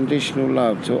maintaining unconditional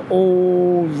love to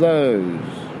all those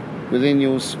within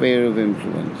your sphere of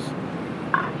influence.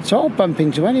 So I'll bump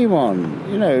into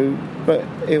anyone, you know, but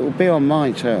it will be on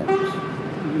my terms.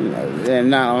 You know, and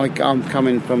now I'm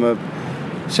coming from a...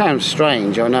 Sounds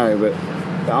strange, I know, but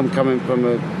I'm coming from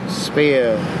a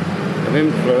sphere of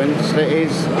influence that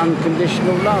is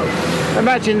unconditional love.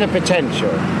 Imagine the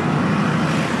potential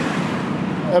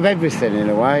of everything in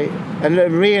a way, and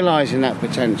realising that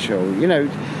potential. You know,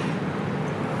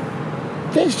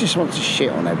 Des just wants to shit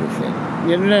on everything.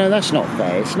 You know, no, that's not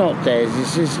fair. It's not Des.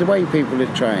 It's the way people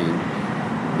are trained.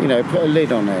 You know, put a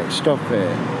lid on it, stop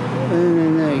it.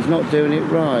 No, he's not doing it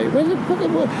right.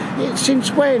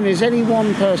 Since when has any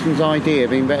one person's idea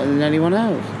been better than anyone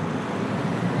else?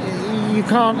 You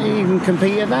can't even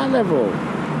compete at that level.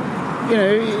 You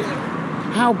know,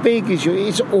 how big is your...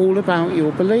 It's all about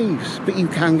your beliefs, but you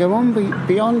can go on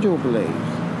beyond your beliefs.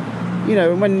 You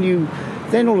know, and when you...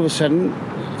 Then all of a sudden,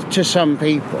 to some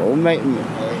people,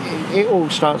 it all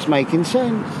starts making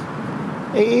sense.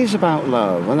 It is about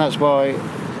love, and that's why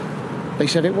they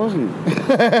said it wasn't.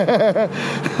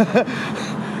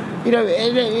 You know,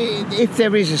 if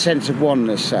there is a sense of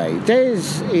oneness, say,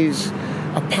 Des is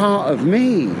a part of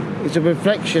me. It's a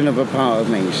reflection of a part of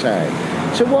me, say.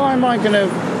 So why am I going to...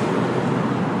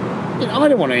 You know, I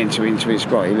don't want to enter into his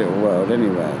grotty little world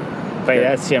anyway. By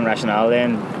that same rationale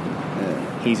then,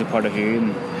 he's a part of you,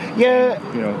 and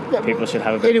you know, people should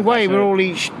have a bit... In a way, we're all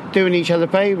each doing each other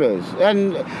favours.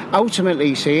 And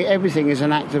ultimately, see, everything is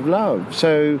an act of love.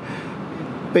 So...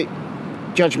 But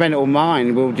judgmental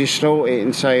mind will distort it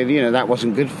and say, you know, that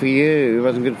wasn't good for you, it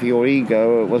wasn't good for your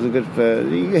ego, it wasn't good for...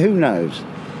 Who knows?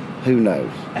 Who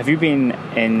knows? Have you been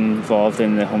involved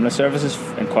in the homeless services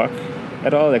in Cork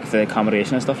at all, like the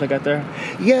accommodation and stuff like that there?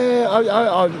 Yeah,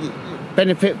 I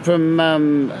benefit from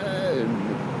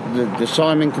the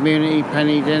Simon Community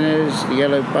Penny Dinners, the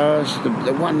Yellow Bus,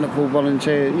 the wonderful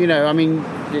volunteers. You know, I mean,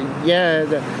 yeah.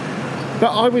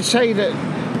 But I would say that,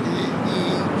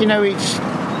 you know,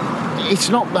 it's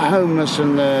not the homeless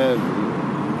and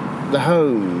the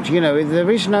homes. You know, there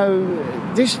is no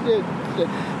this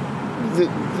the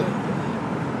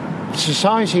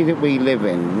society that we live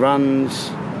in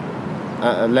runs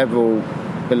at a level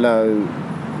below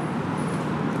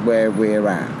where we're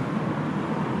at.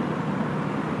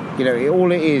 You know,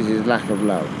 all it is lack of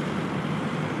love.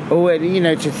 Or, you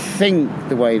know, to think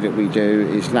the way that we do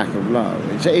is lack of love.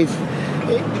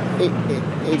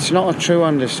 It's not a true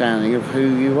understanding of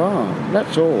who you are.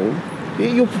 That's all.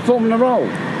 You're performing a role.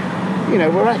 You know,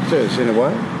 we're actors in a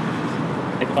way.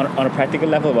 Like on a practical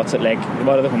level, what's it like?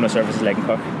 What are the homeless services like in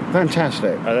Cork?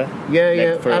 Fantastic. Are they?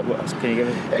 Yeah, like yeah. Can you give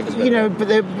it? You know, but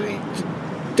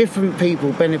different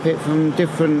people benefit from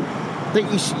different.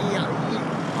 You see,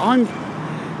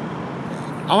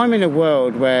 I'm in a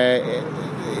world where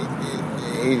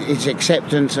it's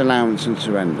acceptance, allowance, and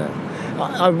surrender.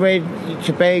 I read,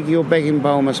 to beg, your begging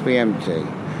bowl must be empty.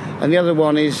 And the other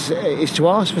one is to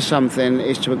ask for something,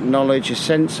 is to acknowledge a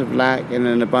sense of lack in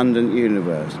an abundant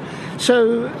universe.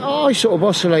 So I sort of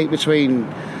oscillate between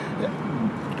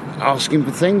asking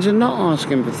for things and not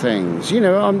asking for things. You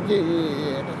know,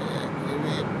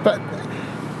 but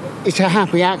it's a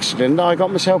happy accident that I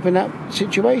got myself in that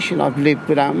situation. I've lived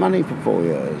without money for 4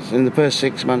 years, and the first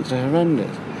 6 months are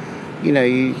horrendous. You know,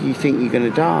 you think you're going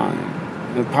to die.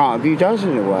 And part of you does,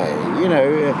 in a way. You know,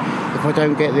 if I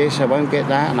don't get this, I won't get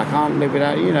that, and I can't live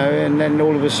without, you know, and then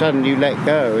all of a sudden you let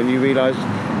go and you realise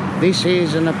this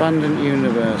is an abundant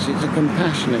universe. It's a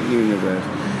compassionate universe.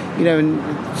 You know, and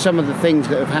some of the things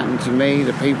that have happened to me,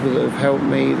 the people that have helped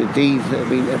me, the deeds that have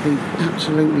been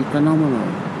absolutely phenomenal.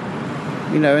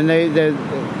 You know, and they're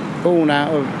born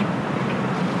out of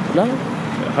love.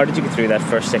 How did you get through that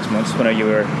first 6 months when you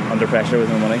were under pressure with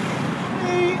no money?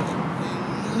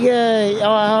 Yeah,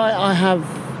 I have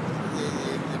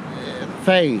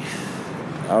faith,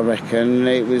 I reckon.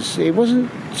 It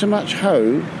wasn't so much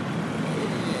hope,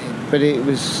 but it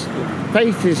was...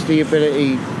 Faith is the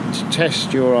ability to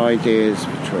test your ideas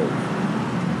for truth.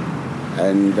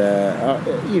 And,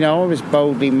 you know, I was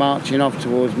boldly marching off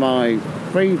towards my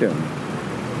freedom.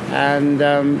 And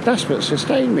that's what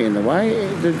sustained me in a way.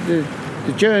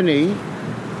 The journey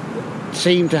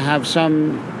seemed to have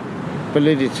some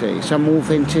validity, some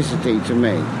authenticity to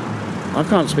me. I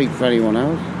can't speak for anyone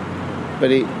else,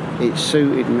 but it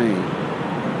suited me.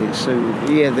 It suited...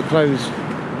 Yeah, the clothes...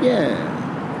 Yeah,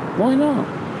 why not?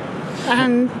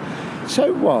 And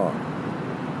so what?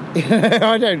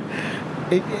 I don't...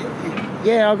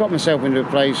 Yeah, I got myself into a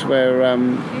place where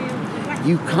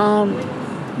you can't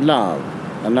love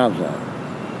another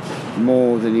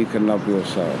more than you can love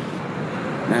yourself.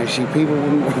 Now, see, people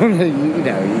wouldn't want to, you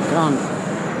know,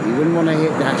 you wouldn't want to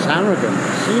hit that's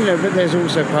arrogance, you know, but there's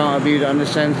also part of you that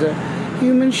understands that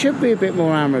humans should be a bit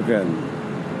more arrogant.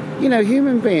 You know,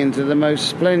 human beings are the most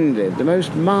splendid, the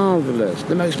most marvellous,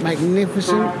 the most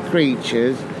magnificent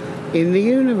creatures in the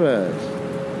universe.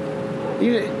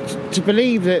 You know, to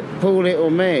believe that Paul It or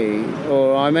me,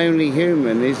 or I'm only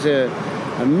human, is a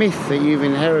myth that you've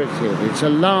inherited. It's a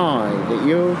lie that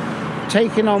you're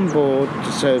taking on board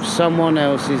to serve someone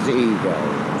else's ego.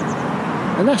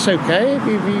 And that's okay.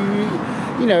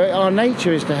 You know, our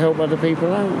nature is to help other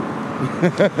people out.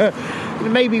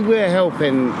 Maybe we're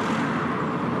helping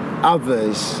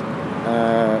others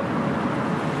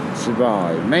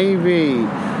survive. Maybe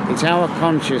it's our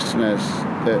consciousness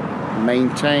that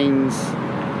maintains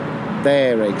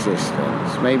their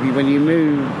existence. Maybe when you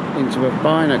move into a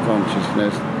finer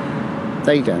consciousness,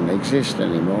 they don't exist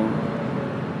anymore.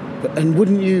 And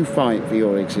wouldn't you fight for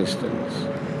your existence,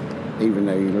 even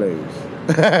though you lose?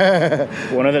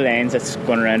 One of the lines that's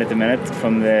going around at the minute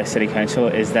from the City Council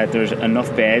is that there's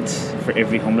enough beds for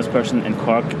every homeless person in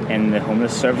Cork in the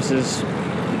homeless services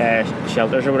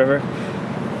shelters or whatever.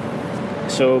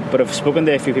 So, but I've spoken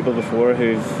to a few people before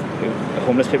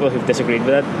homeless people who've disagreed with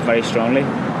that very strongly.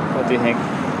 What do you think?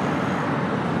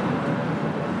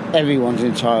 Everyone's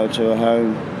entitled to a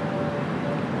home.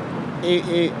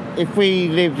 If we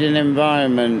lived in an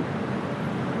environment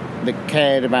that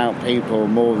cared about people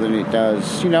more than it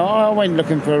does, you know, I went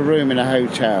looking for a room in a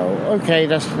hotel. Okay,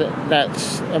 that's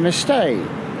a mistake.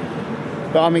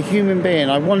 But I'm a human being.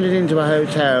 I wandered into a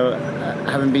hotel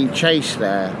having been chased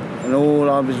there, and all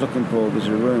I was looking for was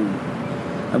a room.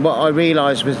 And what I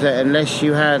realised was that unless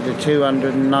you had the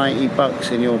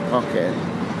 $290 in your pocket,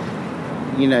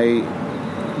 you know,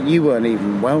 you weren't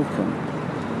even welcome.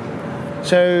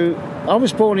 So I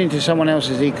was born into someone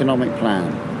else's economic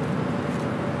plan.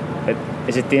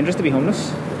 Is it dangerous to be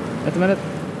homeless at the minute?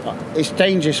 It's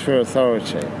dangerous for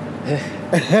authority.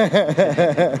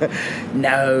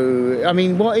 No, I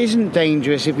mean, what isn't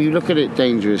dangerous, if you look at it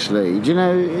dangerously, do you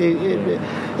know,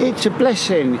 it's a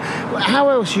blessing. How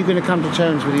else are you going to come to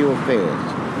terms with your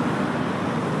fears?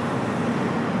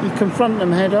 You confront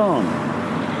them head on,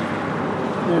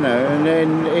 you know, and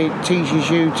then it teaches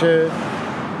you to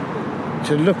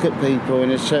look at people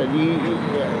in a certain,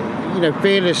 you know,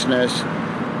 fearlessness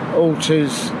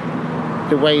alters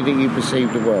the way that you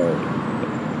perceive the world.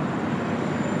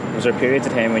 Was there periods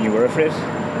of time when you were afraid?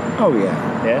 Oh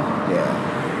yeah. Yeah? Yeah.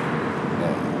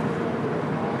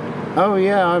 Oh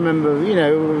yeah, I remember, you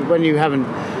know, when you haven't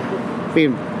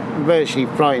been virtually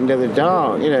frightened of the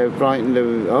dark, you know, frightened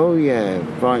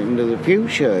of the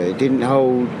future. It didn't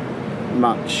hold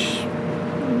much.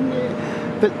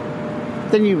 But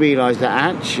then you realise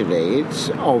that actually it's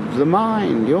of the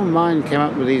mind. Your mind came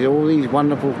up with all these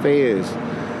wonderful fears.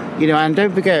 You know, and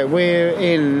don't forget, we're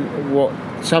in what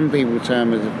some people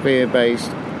term as a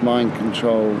fear-based mind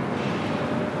control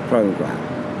program.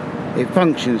 It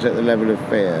functions at the level of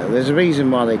fear. There's a reason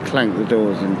why they clank the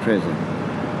doors in prison,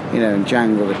 you know, and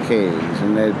jangle the keys,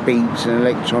 and there's beeps and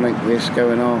electronic this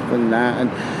going off and that.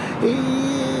 And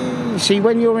you see,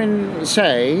 when you're in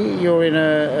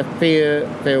a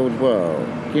fear-filled world,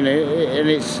 you know, and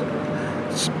it's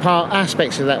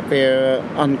aspects of that fear are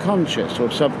unconscious or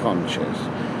subconscious.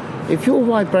 If you're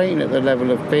vibrating at the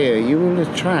level of fear, you will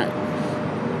attract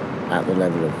at the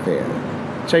level of fear.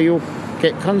 So you'll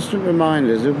get constant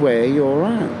reminders of where you're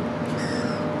at.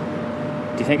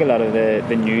 Do you think a lot of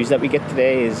the news that we get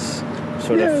today is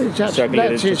sort of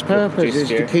circulated? That's its purpose, is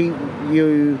to keep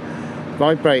you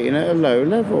vibrating at a low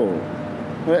level.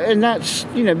 And that's,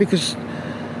 you know, because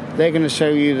they're going to show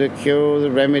you the cure,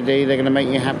 the remedy, they're going to make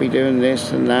you happy doing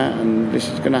this and that, and this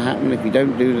is going to happen if you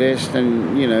don't do this,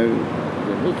 then, you know,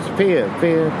 it's fear.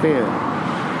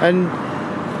 And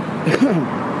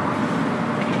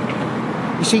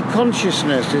you see,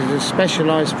 consciousness is a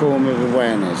specialised form of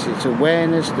awareness. It's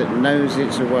awareness that knows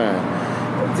it's aware.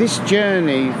 This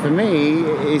journey, for me,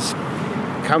 is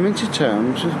coming to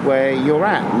terms with where you're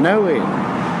at, knowing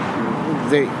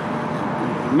that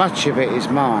much of it is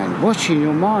mind, watching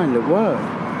your mind at work,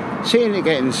 seeing it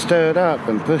getting stirred up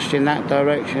and pushed in that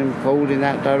direction, pulled in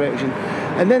that direction.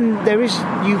 And then there is,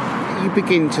 you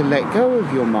begin to let go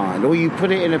of your mind, or you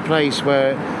put it in a place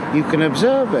where you can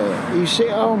observe it. You see,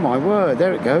 oh my word,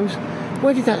 there it goes.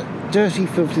 Where did that dirty,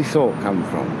 filthy thought come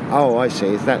from? Oh, I see,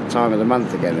 it's that time of the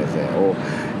month again, is it? Or,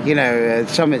 you know,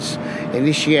 something's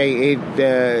initiated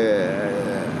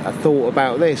a thought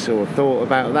about this or a thought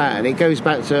about that, and it goes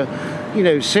back to, you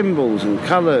know, symbols and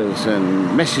colours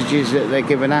and messages that they're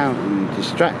giving out and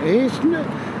distract.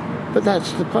 But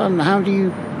that's the fun. How do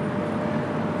you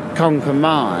conquer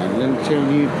mind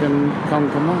until you can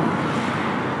conquer mind?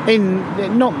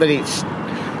 Not that it's,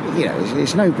 you know,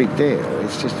 it's no big deal.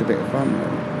 It's just a bit of fun,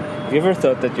 really. Have you ever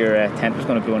thought that your tent was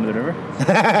going to blow into the river?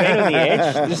 Right on the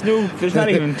edge. There's not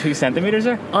even 2 centimetres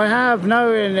there. I have,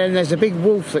 no, and there's a big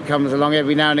wolf that comes along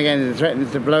every now and again and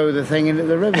threatens to blow the thing into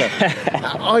the river.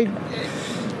 I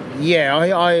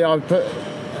put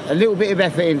a little bit of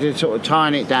effort into sort of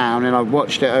tying it down, and I've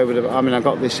watched it I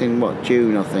got this in,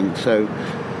 June, I think, so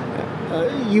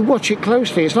you watch it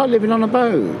closely. It's like living on a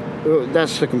boat.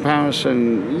 That's the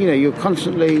comparison. You know, you're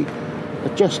constantly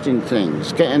adjusting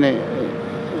things, getting it.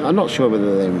 I'm not sure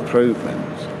whether they're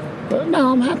improvements, but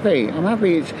no, I'm happy.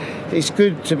 It's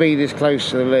good to be this close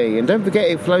to the Lee, and don't forget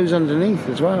it flows underneath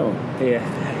as well. Yeah.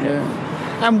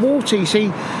 And water, you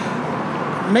see,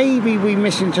 maybe we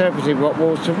misinterpreted what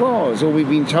water was, or we've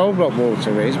been told what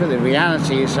water is, but the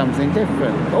reality is something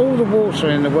different. All the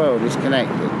water in the world is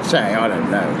connected. Say, I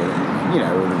don't know, you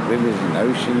know, all the rivers and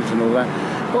oceans and all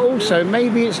that, but also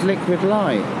maybe it's liquid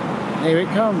light. Here it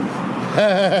comes.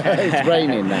 It's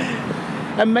raining now.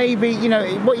 And maybe, you know,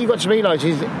 what you've got to realise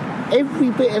is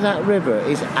every bit of that river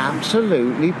is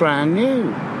absolutely brand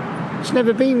new. It's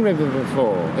never been river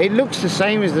before. It looks the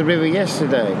same as the river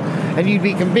yesterday, and you'd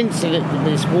be convinced that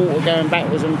there's water going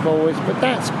backwards and forwards, but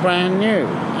that's brand new.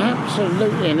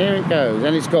 Absolutely, and here it goes.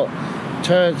 And it's got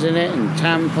turds in it and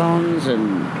tampons,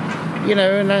 and, you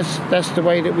know, and that's the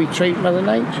way that we treat Mother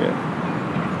Nature.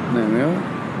 There we are.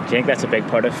 Do you think that's a big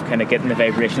part of kind of getting the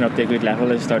vibration up to a good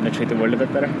level, is starting to treat the world a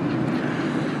bit better?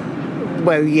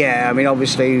 Well, yeah, I mean,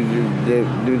 obviously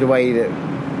the way that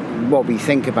what we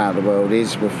think about the world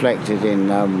is reflected in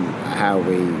how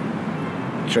we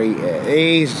treat it. It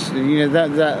is, you know,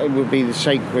 that would be the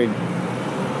sacred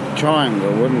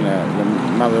triangle, wouldn't it? The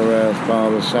Mother Earth,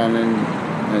 Father, Son,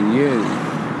 and you,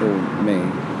 or me,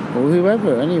 or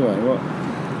whoever, anyway.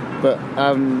 But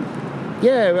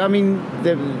Yeah, I mean,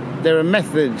 there are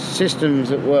methods,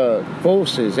 systems at work,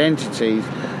 forces, entities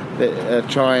that are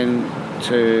trying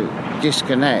to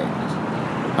disconnect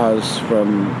us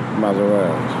from Mother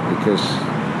Earth because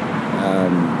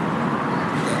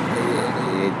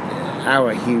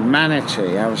our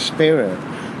humanity, our spirit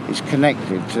is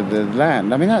connected to the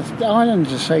land. I mean,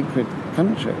 Ireland's a sacred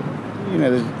country. You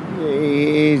know, it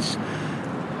is,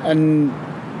 and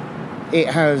it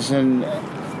has an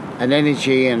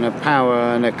energy and a power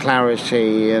and a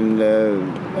clarity and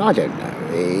I don't know.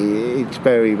 It's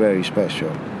very, very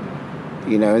special.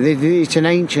 You know, it's an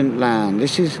ancient land.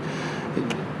 This is,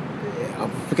 I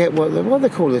forget what they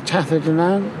call the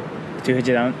Tathaghenarc.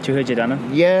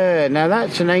 Tuatha Yeah, now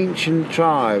that's an ancient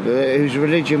tribe whose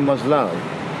religion was love.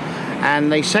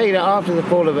 And they say that after the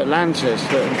fall of Atlantis,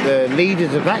 that the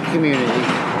leaders of that community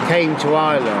came to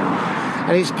Ireland.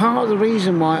 And it's part of the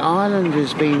reason why Ireland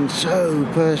has been so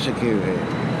persecuted.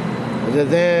 That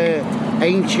their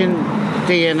ancient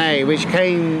DNA, which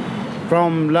came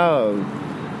from love,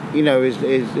 you know, is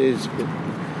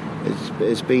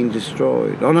being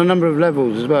destroyed on a number of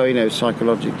levels as well. You know,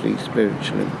 psychologically,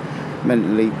 spiritually,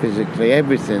 mentally, physically,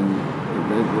 everything.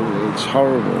 It's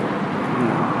horrible.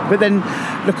 But then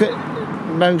look at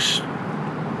most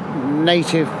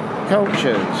native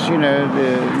cultures, you know,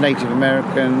 the Native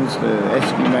Americans, the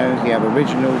Eskimos, the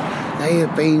Aboriginal, they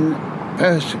have been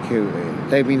persecuted,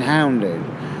 they've been hounded,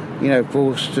 you know,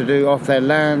 forced to do off their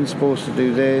lands, forced to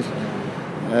do this,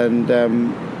 and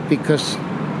because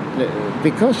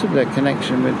of their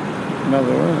connection with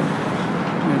Mother Earth.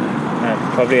 You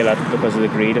know. Probably a lot because of the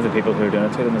greed of the people who are doing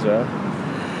it to them as well.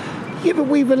 Yeah, but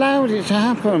we've allowed it to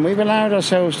happen. We've allowed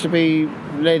ourselves to be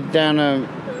led down a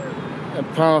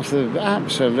path of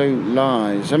absolute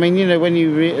lies. I mean, you know, when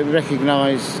you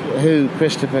recognise who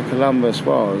Christopher Columbus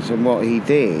was and what he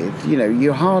did, you know,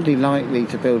 you're hardly likely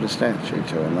to build a statue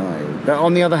to a lie. But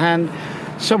on the other hand,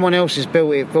 someone else has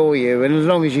built it for you, and as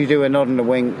long as you do a nod and a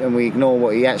wink and we ignore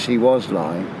what he actually was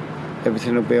like,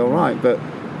 everything will be all right. But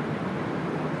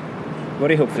what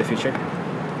do you hope for the future?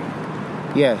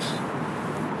 Yes.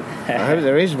 I hope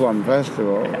there is one, first of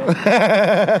all.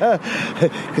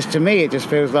 Because to me it just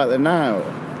feels like the now.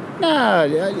 No,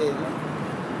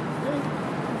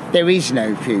 there is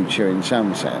no future in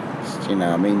some sense, you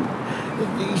know. I mean,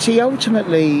 you see,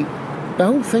 ultimately, the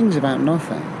whole thing's about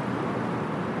nothing.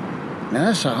 Now,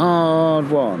 that's a hard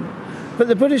one. But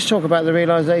the Buddhists talk about the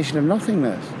realisation of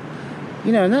nothingness.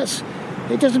 You know, and that's...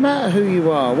 It doesn't matter who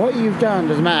you are, what you've done,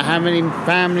 doesn't matter how many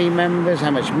family members, how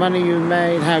much money you've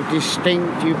made, how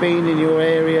distinct you've been in your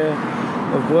area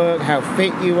of work, how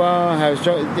fit you are, how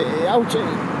strong...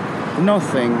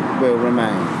 Nothing will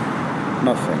remain.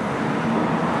 Nothing.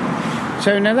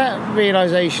 So now that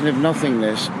realisation of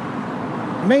nothingness,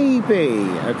 maybe,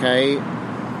 okay...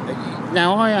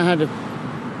 Now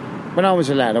when I was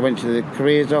a lad, I went to the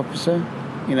careers officer,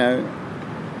 you know,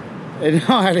 and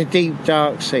I had a deep,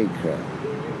 dark secret.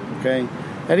 Okay,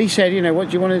 and he said, you know, what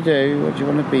do you want to do? What do you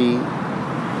want to be?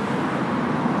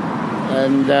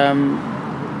 And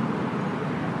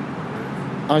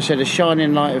I said, a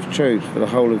shining light of truth for the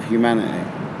whole of humanity.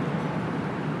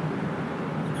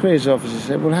 The careers officer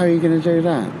said, well, how are you going to do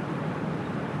that?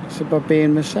 I said, by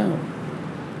being myself.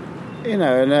 You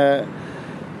know, and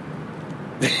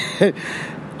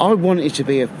I want it to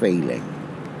be a feeling.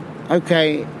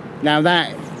 Okay, now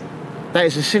that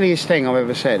is the silliest thing I've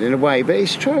ever said, in a way, but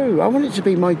it's true. I want it to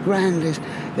be my grandest...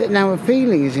 Now, a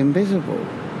feeling is invisible.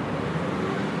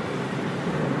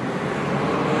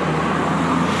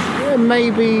 Yeah,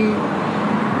 maybe...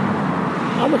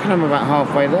 I reckon I'm about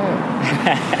halfway there.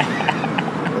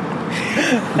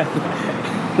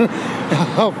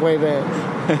 Halfway there.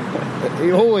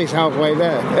 You're always halfway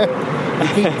there. You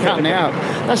keep cutting it out.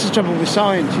 That's the trouble with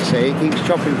science, you see. It keeps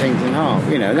chopping things in half.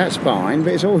 You know, that's fine,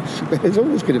 but it's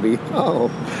always going to be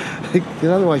half. Because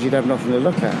otherwise you'd have nothing to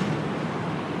look at.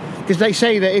 Because they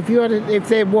say that if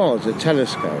there was a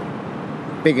telescope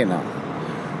big enough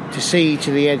to see to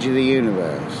the edge of the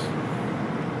universe,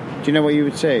 do you know what you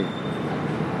would see?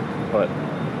 What?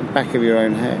 The back of your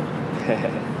own head.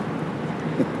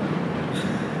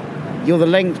 You're the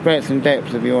length, breadth and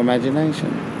depth of your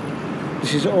imagination.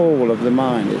 This is all of the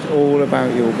mind. It's all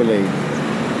about your belief.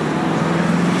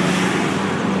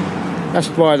 That's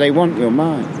why they want your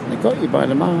mind. They got you by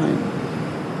the mind.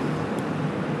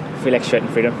 I feel like shouting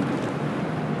freedom.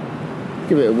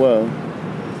 Give it a whirl.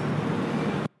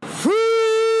 Freedom!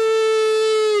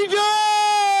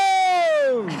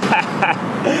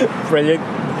 Brilliant.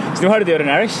 Do you know how to do it in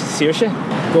Irish? Saoirse?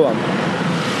 Go on.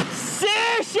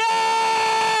 Saoirse!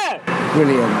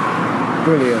 Brilliant.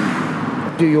 Brilliant.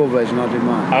 Do your version, I'll do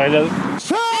mine. I love...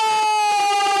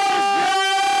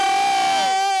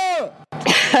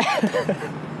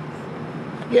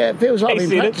 Yeah, it feels like I've been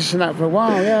seen it. practicing that for a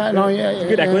while. Yeah, no, yeah.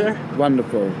 Good equator.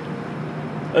 Wonderful.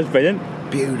 That's brilliant.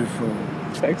 Beautiful.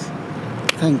 Thanks.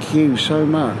 Thank you so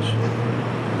much.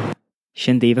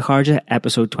 Shindiva Kharja,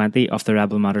 episode 20 of the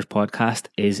Rebel Matters podcast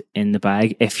is in the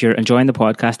bag. If you're enjoying the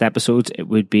podcast episodes, it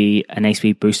would be a nice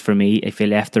wee boost for me if you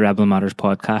left the Rebel Matters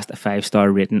podcast a 5-star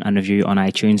rating and review on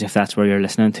iTunes if that's where you're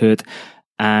listening to it,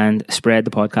 and spread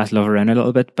the podcast love around a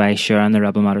little bit by sharing the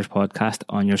Rebel Matters podcast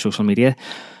on your social media.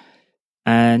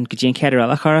 And Gajin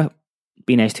Kedarella Cara,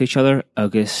 be nice to each other.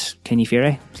 Agus Kenny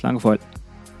Fury. Slán go fóill.